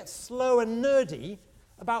little bit slow and nerdy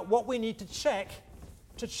about what we need to check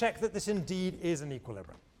that this indeed is an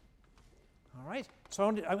equilibrium. All right. So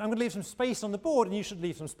I'm going to leave some space on the board, and you should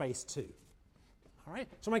leave some space too. All right.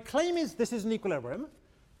 So my claim is this is an equilibrium,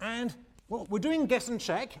 and well, we're doing guess and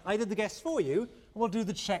check. I did the guess for you, and we'll do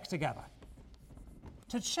the check together.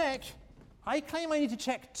 To check, I claim I need to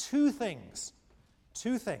check 2 things.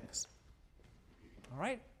 2 things. All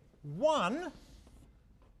right? One,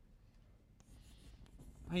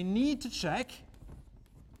 I need to check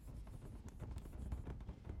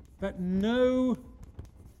that no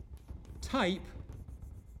type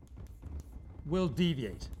will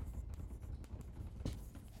deviate.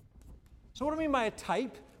 So what do I mean by a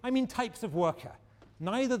type? I mean types of worker.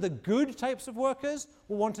 Neither the good types of workers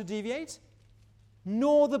will want to deviate,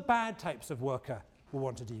 nor the bad types of worker will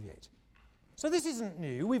want to deviate. So this isn't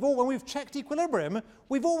new. When we've checked equilibrium,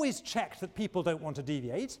 we've always checked that people don't want to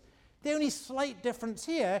deviate. The only slight difference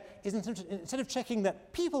here is instead of checking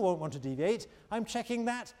that people won't want to deviate, I'm checking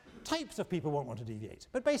that types of people won't want to deviate.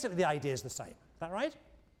 But basically the idea is the same. Is that right?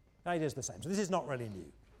 The idea is the same. So this is not really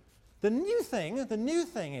new. The new thing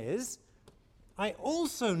is I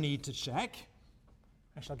also need to check,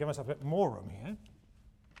 actually I'll give myself a bit more room here.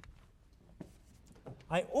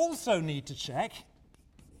 I also need to check,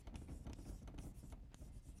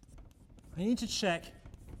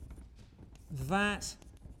 that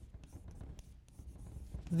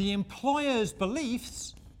the employer's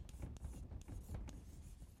beliefs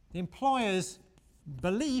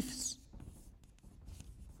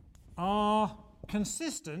are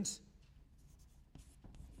consistent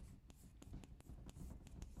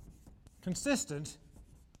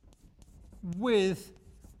with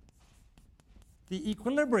the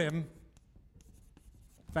equilibrium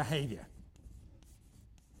behavior.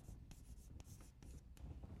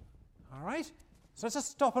 All right? So let's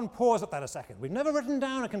just stop and pause at that a second. We've never written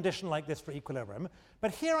down a condition like this for equilibrium,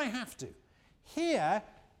 but here I have to. Here,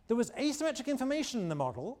 there was asymmetric information in the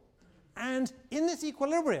model, and in this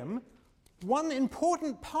equilibrium, one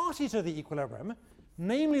important party to the equilibrium,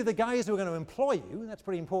 namely the guys who are going to employ you, that's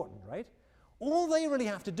pretty important, right? All they really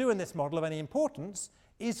have to do in this model of any importance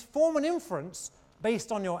is form an inference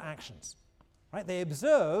based on your actions. Right? They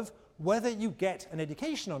observe whether you get an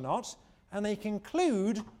education or not, and they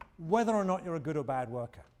conclude whether or not you're a good or bad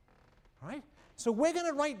worker. Right? So we're going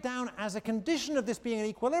to write down as a condition of this being an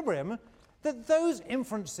equilibrium that those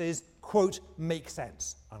inferences, quote, make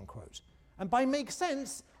sense, unquote. And by make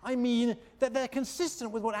sense, I mean that they're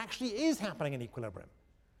consistent with what actually is happening in equilibrium.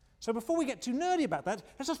 So before we get too nerdy about that,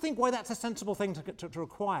 let's just think why that's a sensible thing to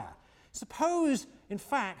require. Suppose, in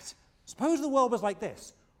fact, suppose the world was like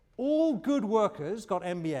this. All good workers got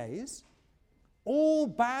MBAs, all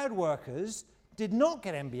bad workers did not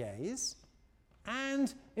get MBAs,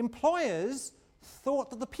 and employers thought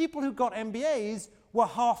that the people who got MBAs were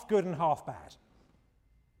half good and half bad.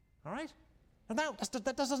 All right? And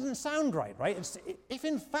that doesn't sound right, right? If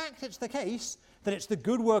in fact it's the case that it's the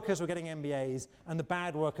good workers who are getting MBAs and the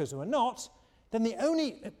bad workers who are not, then the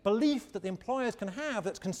only belief that the employers can have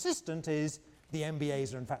that's consistent is the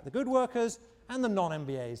MBAs are in fact the good workers and the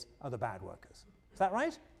non-MBAs are the bad workers. Is that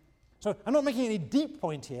right? So I'm not making any deep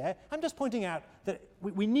point here. I'm just pointing out that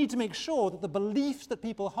we need to make sure that the beliefs that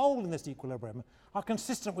people hold in this equilibrium are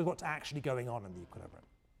consistent with what's actually going on in the equilibrium.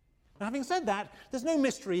 Now, having said that, there's no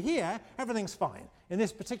mystery here. Everything's fine. In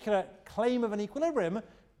this particular claim of an equilibrium,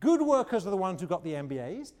 good workers are the ones who got the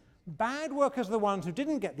MBAs, bad workers are the ones who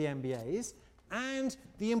didn't get the MBAs, and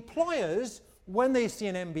the employers, when they see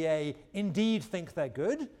an MBA, indeed think they're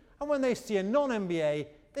good, and when they see a non-MBA,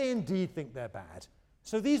 they indeed think they're bad.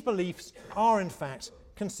 So these beliefs are, in fact,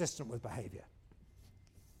 consistent with behavior.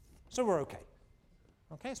 So we're okay.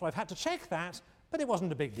 Okay, so I've had to check that, but it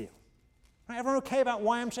wasn't a big deal. Right, everyone okay about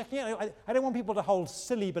why I'm checking it? I don't want people to hold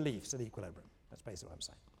silly beliefs at equilibrium. That's basically what I'm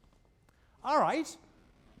saying. All right.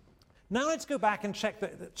 Now let's go back and check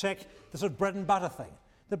the sort of bread and butter thing.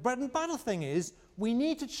 The bread and butter thing is we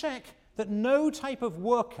need to check that no type of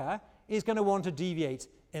worker is going to want to deviate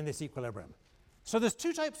in this equilibrium. So there's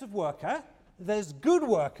two types of worker. There's good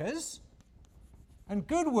workers, and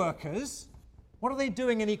good workers, what are they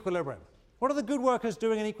doing in equilibrium? What are the good workers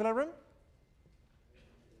doing in equilibrium?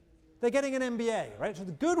 They're getting an MBA, right? So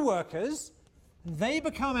the good workers, they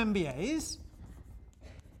become MBAs.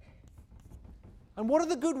 And what are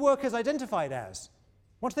the good workers identified as?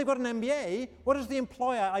 Once they've got an MBA, what does the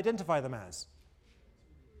employer identify them as?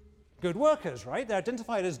 Good workers, right? They're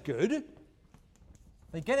identified as good.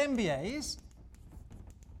 They get MBAs.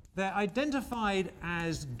 They're identified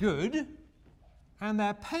as good. And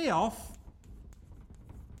their payoff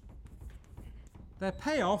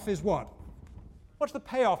is what? What's the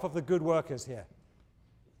payoff of the good workers here?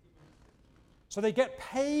 So they get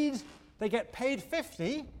paid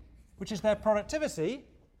 50, which is their productivity,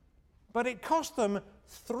 but it cost them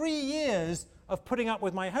 3 years of putting up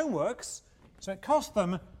with my homeworks, so it cost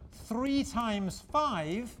them 3 times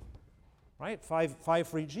 5, right? 5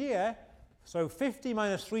 for each year, so 50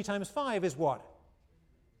 minus 3 times 5 is what?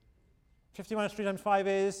 50 minus 3 times 5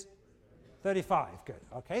 is 35, good.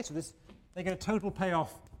 Okay, so they get a total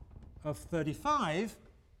payoff of 35,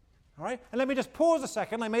 all right? And let me just pause a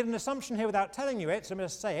second. I made an assumption here without telling you it, so I'm going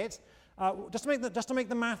to say it. Just to make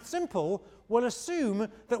the math simple, we'll assume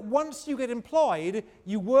that once you get employed,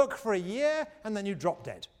 you work for a year and then you drop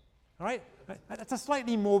dead. All right? That's a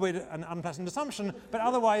slightly morbid and unpleasant assumption, but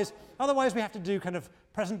otherwise we have to do kind of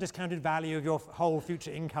present discounted value of your whole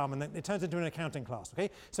future income, and then it turns into an accounting class. Okay?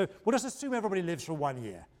 So we'll just assume everybody lives for 1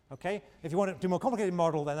 year. Okay? If you want to do a more complicated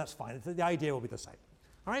model, then that's fine. The idea will be the same.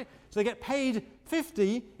 All right? So they get paid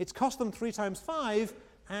 50. It's cost them 3 times 5,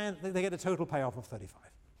 and they get a total payoff of 35.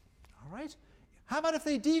 All right? How about if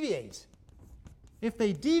they deviate? If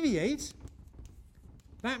they deviate,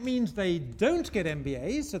 that means they don't get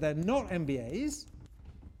MBAs, so they're not MBAs.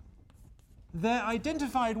 They're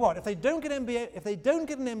identified what? If they don't get an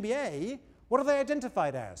MBA, what are they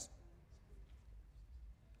identified as?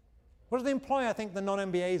 What does the employer think the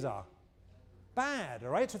non-MBAs are? Bad, all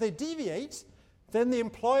right? So if they deviate, then the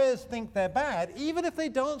employers think they're bad, even if they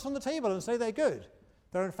dance on the table and say they're good.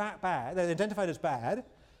 They're in fact bad. They're identified as bad.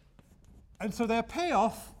 And so their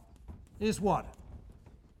payoff is what?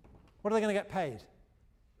 What are they going to get paid?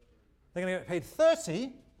 They're going to get paid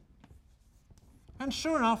 30. And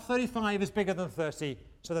sure enough, 35 is bigger than 30,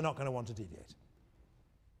 so they're not going to want to deviate.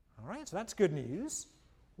 All right, so that's good news.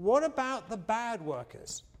 What about the bad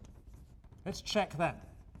workers? Let's check them.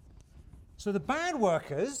 So the bad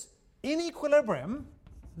workers, in equilibrium,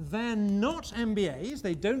 they're not MBAs.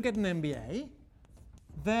 They don't get an MBA.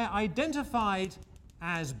 They're identified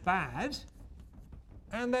as bad,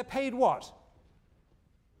 and they're paid what?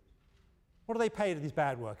 What are they paid to these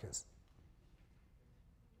bad workers?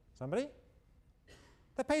 Somebody?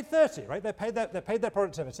 They're paid 30, right? They're paid their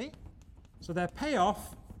productivity. So their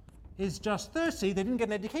payoff is just 30. They didn't get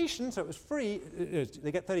an education, so it was free.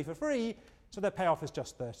 They get 30 for free, so their payoff is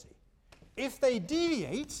just 30. If they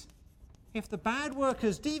deviate, if the bad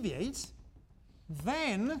workers deviate,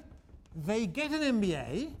 then they get an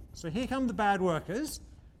MBA. So here come the bad workers.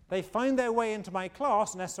 They find their way into my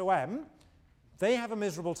class, an SOM. They have a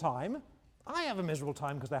miserable time. I have a miserable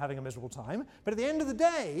time because they're having a miserable time. But at the end of the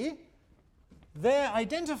day, they're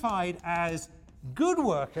identified as good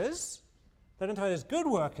workers. They're identified as good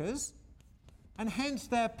workers, and hence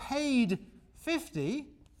they're paid 50,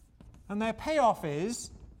 and their payoff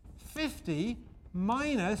is 50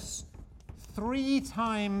 minus 3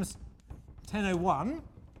 times 1001,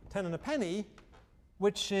 10 and a penny,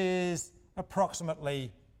 which is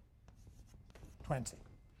approximately 20. Is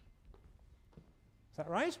that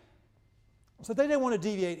right? So they don't want to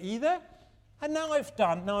deviate either. And now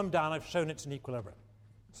I'm done, I've shown it's an equilibrium.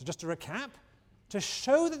 So just to recap, to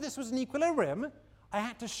show that this was an equilibrium, I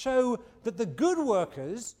had to show that the good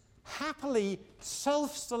workers happily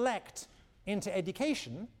self-select into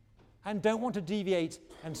education and don't want to deviate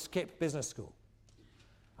and skip business school.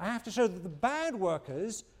 I have to show that the bad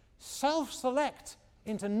workers self-select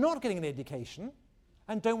into not getting an education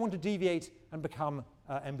and don't want to deviate and become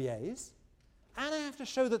MBAs. And I have to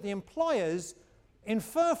show that the employers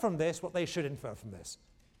infer from this what they should infer from this,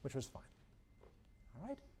 which was fine. All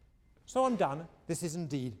right? So I'm done. This is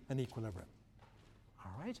indeed an equilibrium.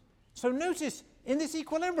 All right? So notice, in this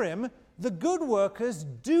equilibrium, the good workers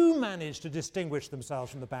do manage to distinguish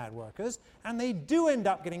themselves from the bad workers, and they do end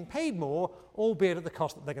up getting paid more, albeit at the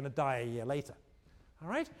cost that they're going to die a year later. All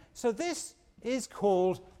right? So this is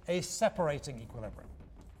called a separating equilibrium.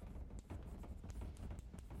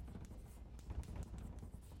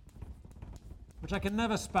 Which I can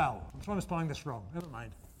never spell. I'm sure I'm spelling this wrong. Never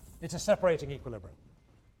mind. It's a separating equilibrium.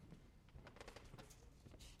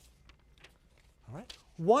 All right.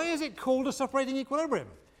 Why is it called a separating equilibrium?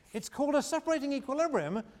 It's called a separating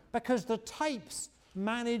equilibrium because the types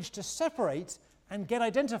manage to separate and get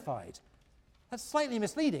identified. That's slightly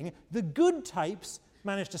misleading. The good types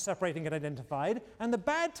manage to separate and get identified, and the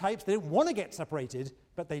bad types, they don't want to get separated,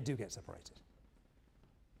 but they do get separated.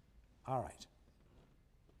 All right.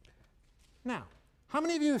 Now, how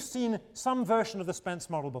many of you have seen some version of the Spence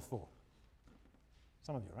model before?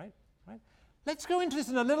 Some of you, right? Let's go into this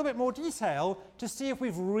in a little bit more detail to see if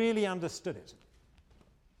we've really understood it.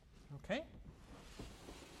 Okay?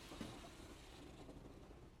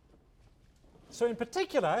 So in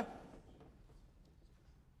particular,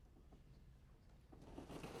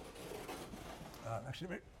 actually,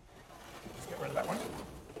 let's get rid of that one.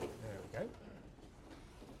 There we go.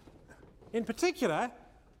 In particular,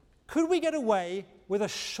 could we get away with a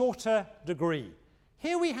shorter degree?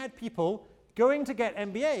 Here we had people going to get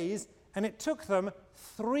MBAs, and it took them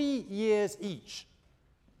 3 years each.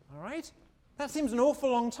 All right? That seems an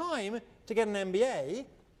awful long time to get an MBA.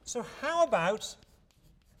 So how about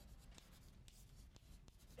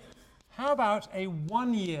a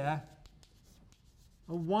one-year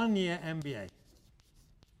MBA?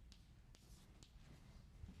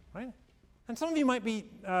 Right? And some of you might be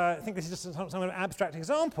think this is just some kind of abstract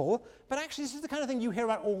example, but actually this is the kind of thing you hear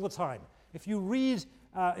about all the time. If you read,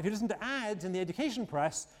 if you listen to ads in the education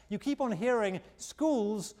press, you keep on hearing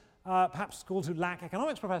schools, perhaps schools who lack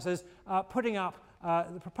economics professors, putting up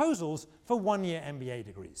the proposals for one-year MBA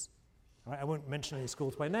degrees. All right? I won't mention any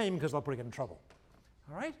schools by name because I'll probably get in trouble.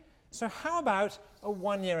 All right? So how about a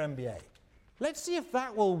one-year MBA? Let's see if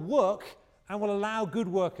that will work and will allow good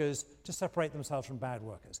workers to separate themselves from bad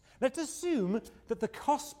workers. Let's assume that the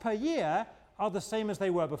costs per year are the same as they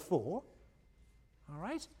were before. All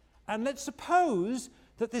right? And let's suppose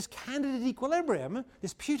that this candidate equilibrium,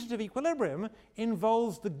 this putative equilibrium,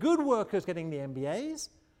 involves the good workers getting the MBAs,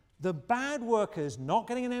 the bad workers not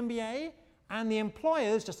getting an MBA, and the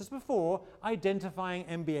employers, just as before, identifying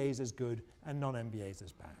MBAs as good and non-MBAs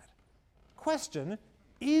as bad. question,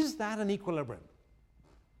 is that an equilibrium?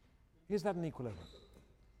 Is that an equilibrium?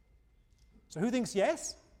 So who thinks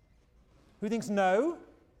yes? Who thinks no?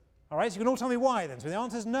 All right, so you can all tell me why then. So the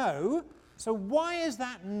answer is no. So why is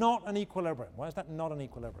that not an equilibrium? Why is that not an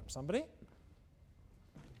equilibrium? Somebody?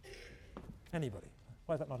 Anybody?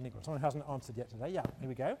 Why is that not an equilibrium? Someone hasn't answered yet today. Yeah, here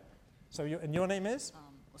we go. So and your name is?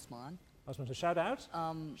 Osman. Osman, so shout out.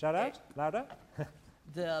 Shout out, louder.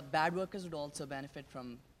 The bad workers would also benefit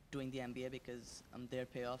from doing the MBA because their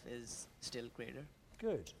payoff is still greater.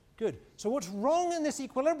 Good, good. So what's wrong in this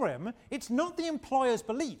equilibrium, it's not the employer's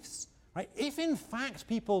beliefs. Right? If in fact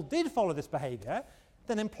people did follow this behavior,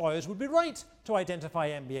 then employers would be right to identify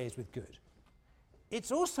MBAs with good.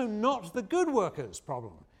 It's also not the good workers'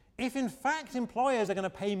 problem. If in fact employers are going to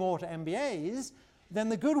pay more to MBAs, then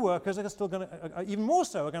the good workers are still going to, even more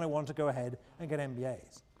so, are going to want to go ahead and get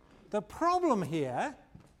MBAs. The problem here,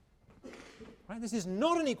 right, this is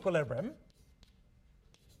not an equilibrium.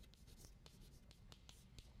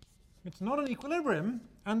 It's not an equilibrium,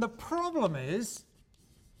 and the problem is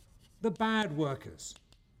the bad workers.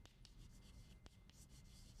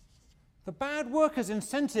 The bad workers'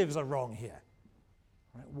 incentives are wrong here.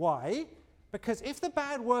 Right? Why? Because if the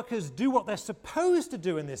bad workers do what they're supposed to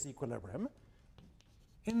do in this equilibrium,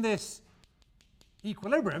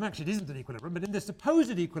 actually it isn't an equilibrium, but in this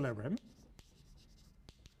supposed equilibrium,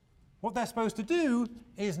 what they're supposed to do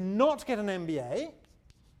is not get an MBA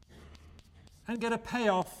and get a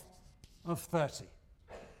payoff of 30.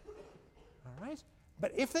 All right?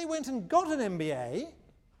 But if they went and got an MBA,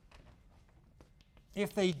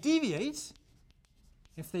 if they deviate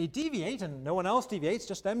and no one else deviates,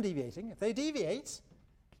 just them deviating, if they deviate,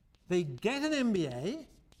 they get an MBA.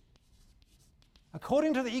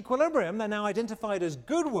 According to the equilibrium, they're now identified as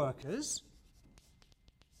good workers.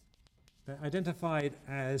 They're identified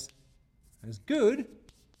as good,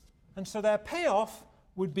 and so their payoff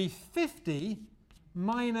would be 50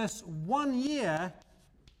 minus 1 year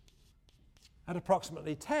at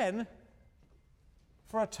approximately 10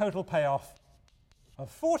 for a total payoff of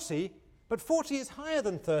 40, but 40 is higher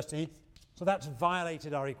than 30, so that's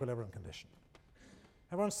violated our equilibrium condition.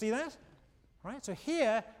 Everyone see that? Right? So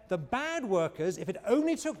here, the bad workers, if it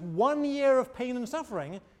only took 1 year of pain and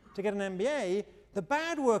suffering to get an MBA, the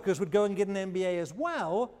bad workers would go and get an MBA as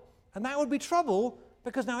well, and that would be trouble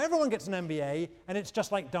because now everyone gets an MBA and it's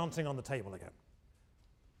just like dancing on the table again.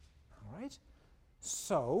 All right?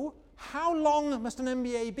 So, how long must an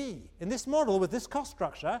MBA be? In this model with this cost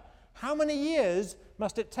structure, how many years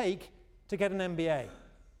must it take to get an MBA?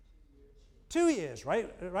 2 years,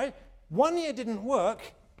 right? 1 year didn't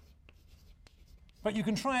work, but you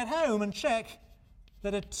can try at home and check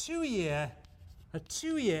that a two-year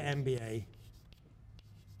MBA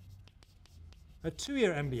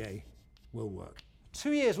will work.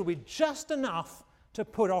 2 years will be just enough to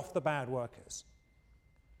put off the bad workers.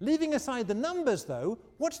 Leaving aside the numbers, though,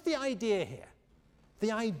 what's the idea here?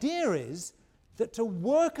 The idea is that to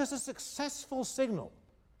work as a successful signal,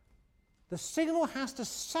 the signal has to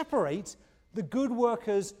separate the good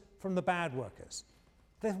workers from the bad workers.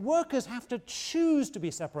 The workers have to choose to be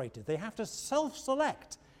separated. They have to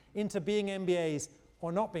self-select into being MBAs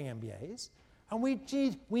or not being MBAs. And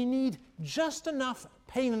we need just enough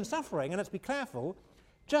pain and suffering, and let's be careful,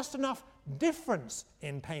 just enough difference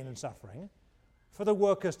in pain and suffering for the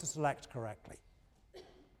workers to select correctly.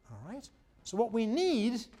 All right? So what we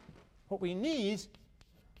need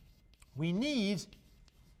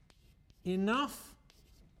enough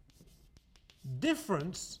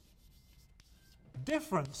difference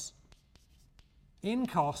in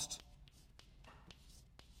cost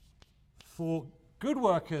for good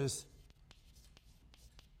workers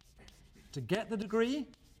to get the degree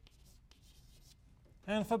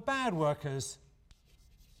and for bad workers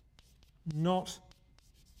not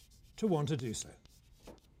to want to do so.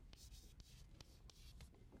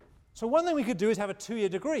 So one thing we could do is have a 2-year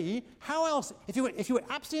degree. How else, if you were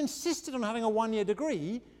absolutely insisted on having a 1-year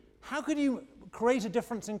degree, how could you create a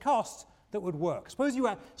difference in cost that would work? Suppose you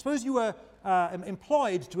were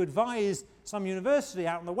employed to advise some university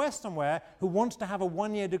out in the West somewhere who wants to have a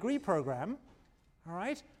 1-year degree program. All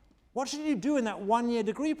right? What should you do in that 1-year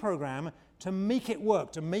degree program to make it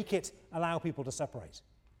work, to make it allow people to separate?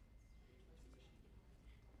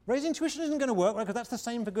 Raising tuition isn't going to work, right? Because that's the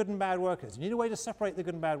same for good and bad workers. You need a way to separate the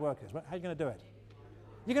good and bad workers. How are you going to do it?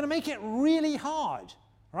 You're going to make it really hard,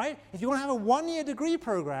 right? If you want to have a 1-year degree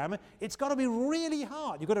program, it's got to be really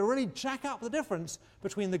hard. You've got to really jack up the difference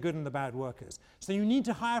between the good and the bad workers. So you need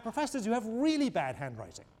to hire professors who have really bad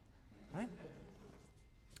handwriting, right?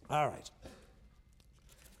 All right.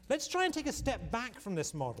 Let's try and take a step back from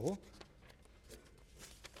this model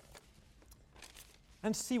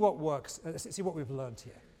and see what works, see what we've learned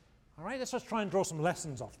here. All right, let's just try and draw some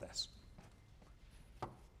lessons off this.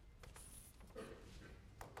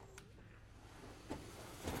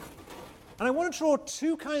 And I want to draw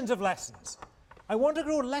two kinds of lessons. I want to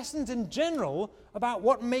draw lessons in general about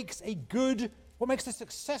what makes a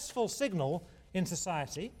successful signal in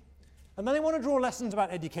society. And then I want to draw lessons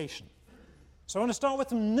about education. So I want to start with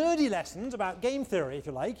some nerdy lessons about game theory, if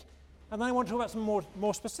you like, and then I want to talk about some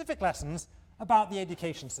more specific lessons about the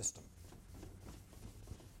education system.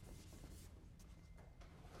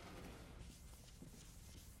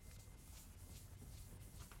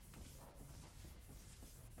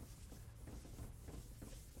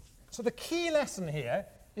 So the key lesson here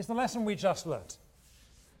is the lesson we just learnt.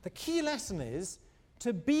 The key lesson is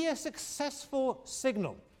to be a successful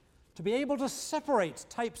signal, to be able to separate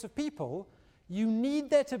types of people, you need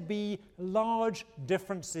there to be large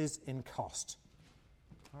differences in cost.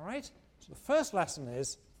 All right? So the first lesson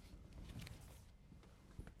is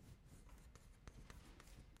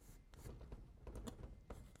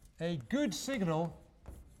a good signal.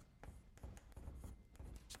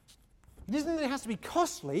 It isn't that it has to be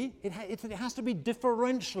costly, it's that it has to be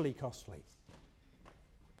differentially costly.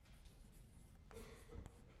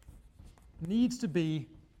 It needs to be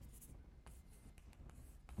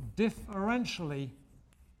differentially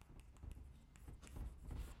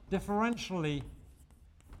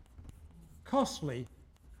costly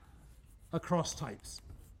across types.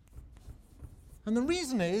 And the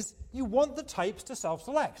reason is you want the types to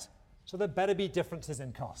self-select, so there better be differences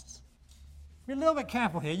in costs. Be a little bit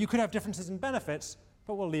careful here. You could have differences in benefits,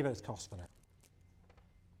 but we'll leave it as cost for now.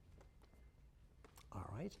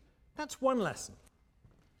 All right, that's one lesson.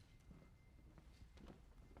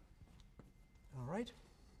 All right.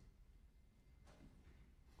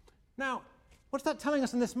 Now, what's that telling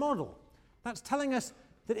us in this model? That's telling us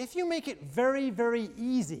that if you make it very, very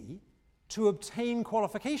easy to obtain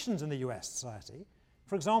qualifications in the US society,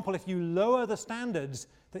 for example, if you lower the standards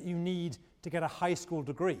that you need to get a high school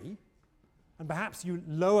degree, and perhaps you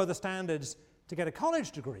lower the standards to get a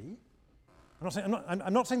college degree,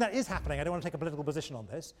 I'm not saying that is happening. I don't want to take a political position on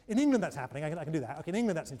this. In England that's happening. I can do that. Okay, in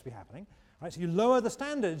England that seems to be happening. Right, so you lower the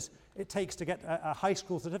standards it takes to get a high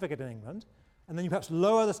school certificate in England, and then you perhaps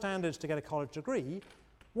lower the standards to get a college degree.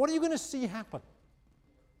 What are you going to see happen?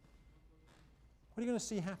 What are you going to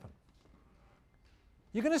see happen?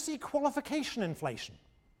 You're going to see qualification inflation.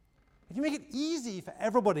 If you make it easy for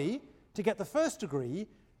everybody to get the first degree,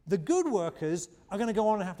 the good workers are going to go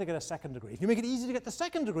on and have to get a second degree. If you make it easy to get the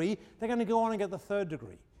second degree, they're going to go on and get the third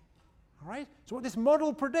degree. All right? So what this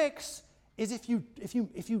model predicts is if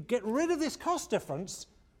you get rid of this cost difference,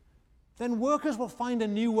 then workers will find a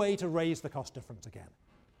new way to raise the cost difference again.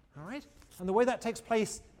 All right? And the way that takes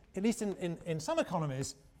place, at least in some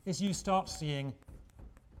economies, is you start seeing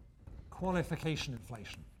qualification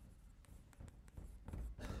inflation.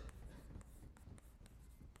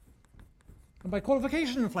 And by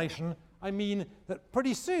qualification inflation, I mean that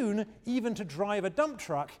pretty soon, even to drive a dump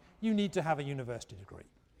truck, you need to have a university degree.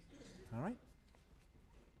 All right?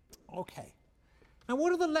 Okay. Now,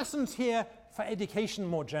 what are the lessons here for education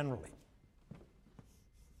more generally?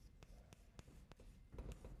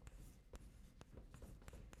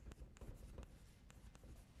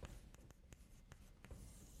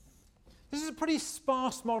 This is a pretty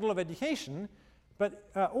sparse model of education,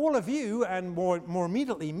 but all of you, and more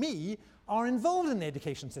immediately me, are involved in the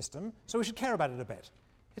education system, so we should care about it a bit.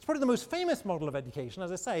 It's probably the most famous model of education.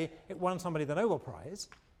 As I say, it won somebody the Nobel Prize.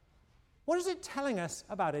 What is it telling us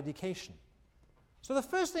about education? So the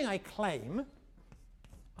first thing I claim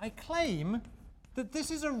that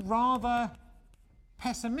this is a rather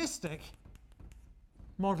pessimistic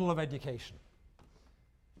model of education.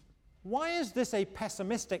 Why is this a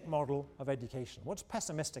pessimistic model of education? What's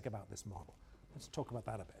pessimistic about this model? Let's talk about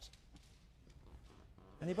that a bit.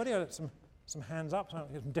 Anybody? Some hands up,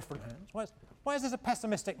 some different hands. Why is this a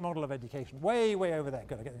pessimistic model of education? Way, way over there.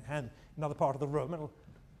 Good, I'll get a hand in another part of the room.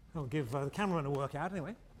 It'll give the cameraman a workout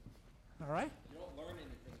anyway. All right? You don't learn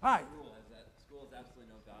anything All right. School has absolutely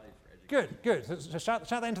no value for education. Good. So shout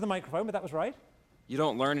that into the microphone, but that was right. You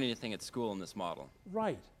don't learn anything at school in this model.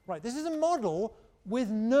 Right. This is a model with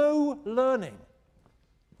no learning.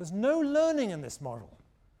 There's no learning in this model.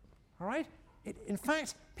 All right? In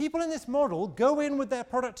fact, people in this model go in with their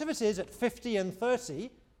productivities at 50 and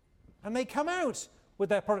 30, and they come out with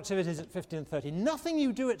their productivities at 50 and 30. Nothing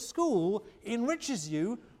you do at school enriches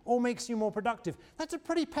you or makes you more productive. That's a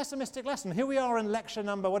pretty pessimistic lesson. Here we are in lecture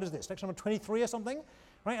number, what is this? Lecture number 23 or something?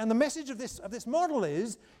 Right? And the message of this model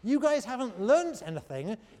is, you guys haven't learned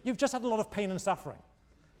anything, you've just had a lot of pain and suffering.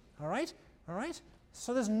 All right?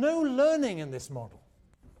 So there's no learning in this model.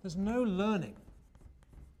 There's no learning.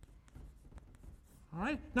 All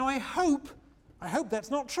right? Now I hope that's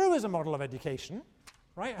not true as a model of education.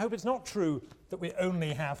 Right? I hope it's not true that we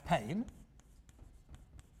only have pain.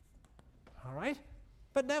 All right?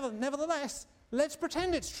 But nevertheless, let's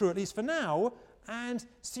pretend it's true, at least for now, and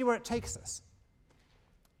see where it takes us.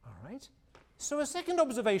 All right? So a second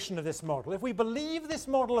observation of this model, if we believe this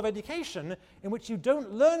model of education in which you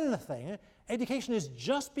don't learn anything, education is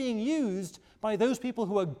just being used by those people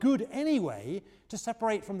who are good anyway to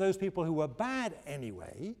separate from those people who are bad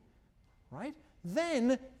anyway, right?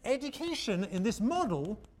 Then education in this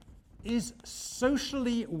model is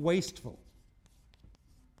socially wasteful.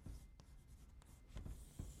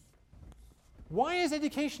 Why is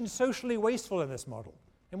education socially wasteful in this model?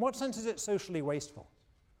 In what sense is it socially wasteful?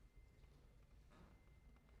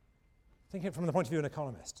 Think it from the point of view of an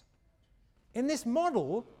economist. In this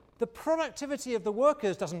model, the productivity of the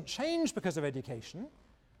workers doesn't change because of education,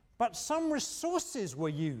 but some resources were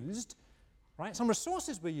used, right? Some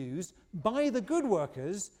resources were used by the good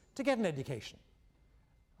workers to get an education.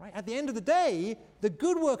 Right? At the end of the day, the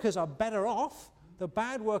good workers are better off, the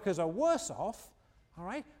bad workers are worse off, all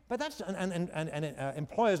right? But that's, and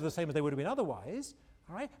employers are the same as they would have been otherwise,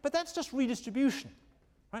 all right? But that's just redistribution,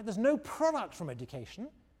 right? There's no product from education,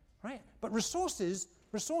 right? But resources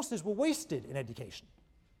were wasted in education.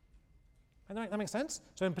 And that makes sense?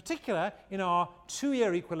 So in particular, in our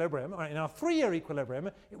 2-year equilibrium, or in our 3-year equilibrium,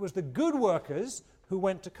 it was the good workers who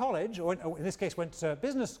went to college, or in this case went to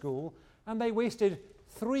business school, and they wasted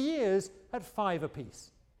 3 years at 5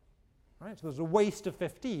 apiece. Right? So there's a waste of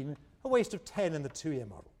 15, a waste of 10 in the 2-year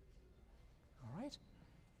model. All right?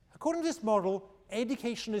 According to this model,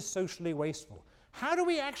 education is socially wasteful. How do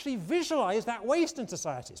we actually visualize that waste in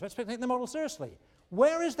society? So let's take the model seriously.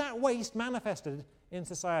 Where is that waste manifested in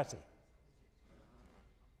society?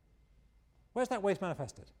 Where's that waste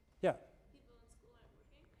manifested? Yeah. People in school aren't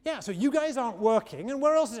working. Yeah, so you guys aren't working, and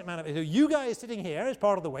where else is it manifested? So you guys sitting here is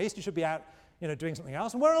part of the waste. You should be out, doing something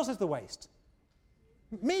else. And where else is the waste?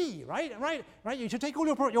 Me, right? You should take all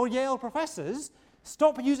your Yale professors,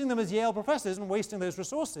 stop using them as Yale professors and wasting those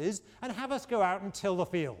resources, and have us go out and till the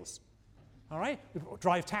fields. All right? Or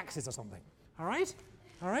drive taxis or something. All right?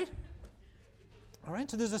 All right? All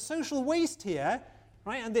right, so there's a social waste here,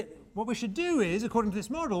 right? And what we should do is, according to this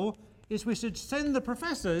model, is we should send the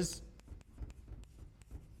professors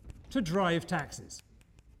to drive taxis.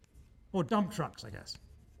 Or dump trucks, I guess.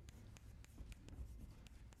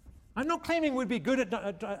 I'm not claiming we'd be good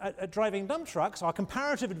at driving dump trucks. Our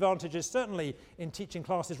comparative advantage is certainly in teaching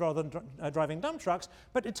classes rather than driving dump trucks.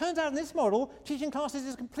 But it turns out in this model, teaching classes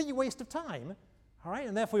is a complete waste of time. All right?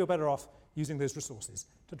 And therefore, you're better off using those resources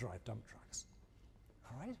to drive dump trucks.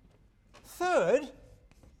 All right? Third,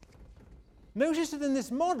 notice that in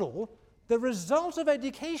this model, the result of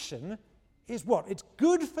education is what? It's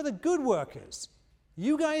good for the good workers.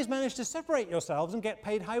 You guys managed to separate yourselves and get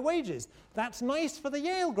paid high wages. That's nice for the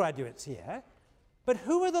Yale graduates here. But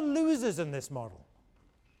who are the losers in this model?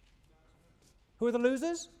 Who are the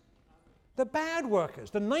losers? The bad workers.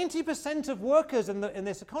 The 90% of workers in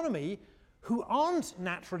this economy who aren't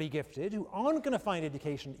naturally gifted, who aren't going to find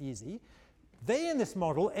education easy, they in this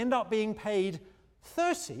model end up being paid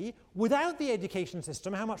 30. Without the education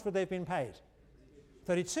system, how much would they have been paid?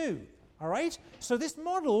 32. All right? So this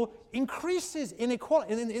model increases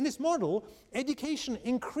inequality. In this model, education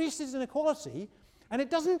increases inequality, and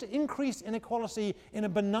it doesn't increase inequality in a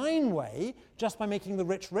benign way just by making the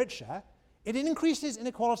rich richer. It increases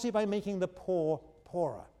inequality by making the poor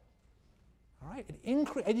poorer. All right?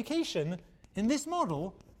 Education in this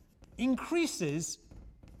model increases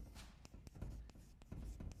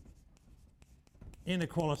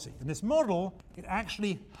inequality. In this model, it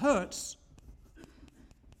actually hurts.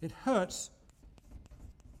 It hurts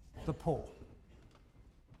the poor.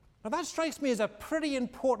 Now that strikes me as a pretty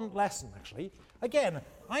important lesson, actually. Again,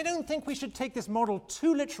 I don't think we should take this model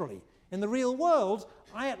too literally. In the real world,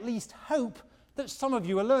 I at least hope that some of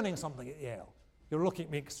you are learning something at Yale. You're looking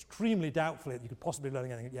at me extremely doubtfully that you could possibly be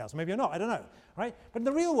learning anything at Yale, so maybe you're not, I don't know. Right? But in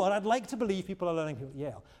the real world, I'd like to believe people are learning at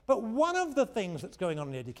Yale. But one of the things that's going on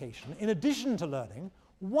in education, in addition to learning,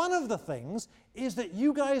 one of the things is that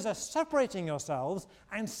you guys are separating yourselves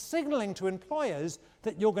and signaling to employers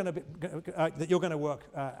that you're going to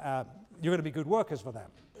be good workers for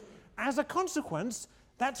them. As a consequence,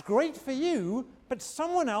 that's great for you, but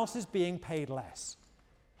someone else is being paid less.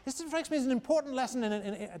 This strikes me as an important lesson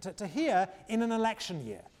to hear in an election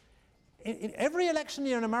year. In every election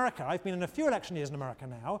year in America, I've been in a few election years in America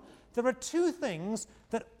now, there are two things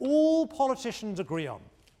that all politicians agree on,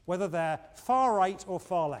 whether they're far right or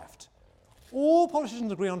far left. All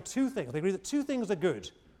politicians agree on two things. They agree that two things are good.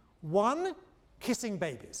 1, kissing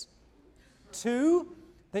babies. 2,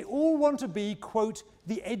 they all want to be, quote,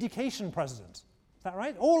 the education president. Is that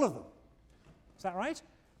right? All of them. Is that right?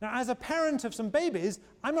 Now, as a parent of some babies,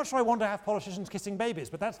 I'm not sure I want to have politicians kissing babies,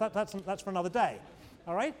 but that's for another day.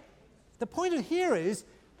 All right? The point of here is,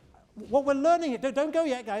 what we're learning, don't go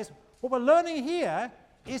yet, guys. What we're learning here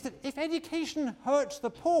is that if education hurts the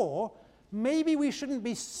poor, maybe we shouldn't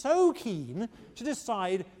be so keen to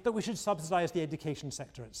decide that we should subsidize the education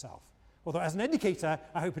sector itself. Although as an educator,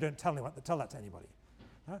 I hope you don't tell that to anybody.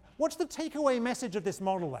 What's the takeaway message of this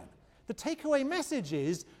model then? The takeaway message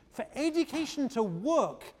is for education to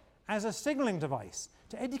work as a signaling device,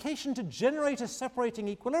 to education to generate a separating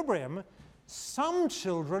equilibrium, some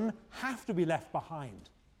children have to be left behind.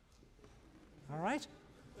 All right?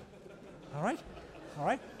 All right? All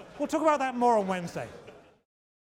right? We'll talk about that more on Wednesday.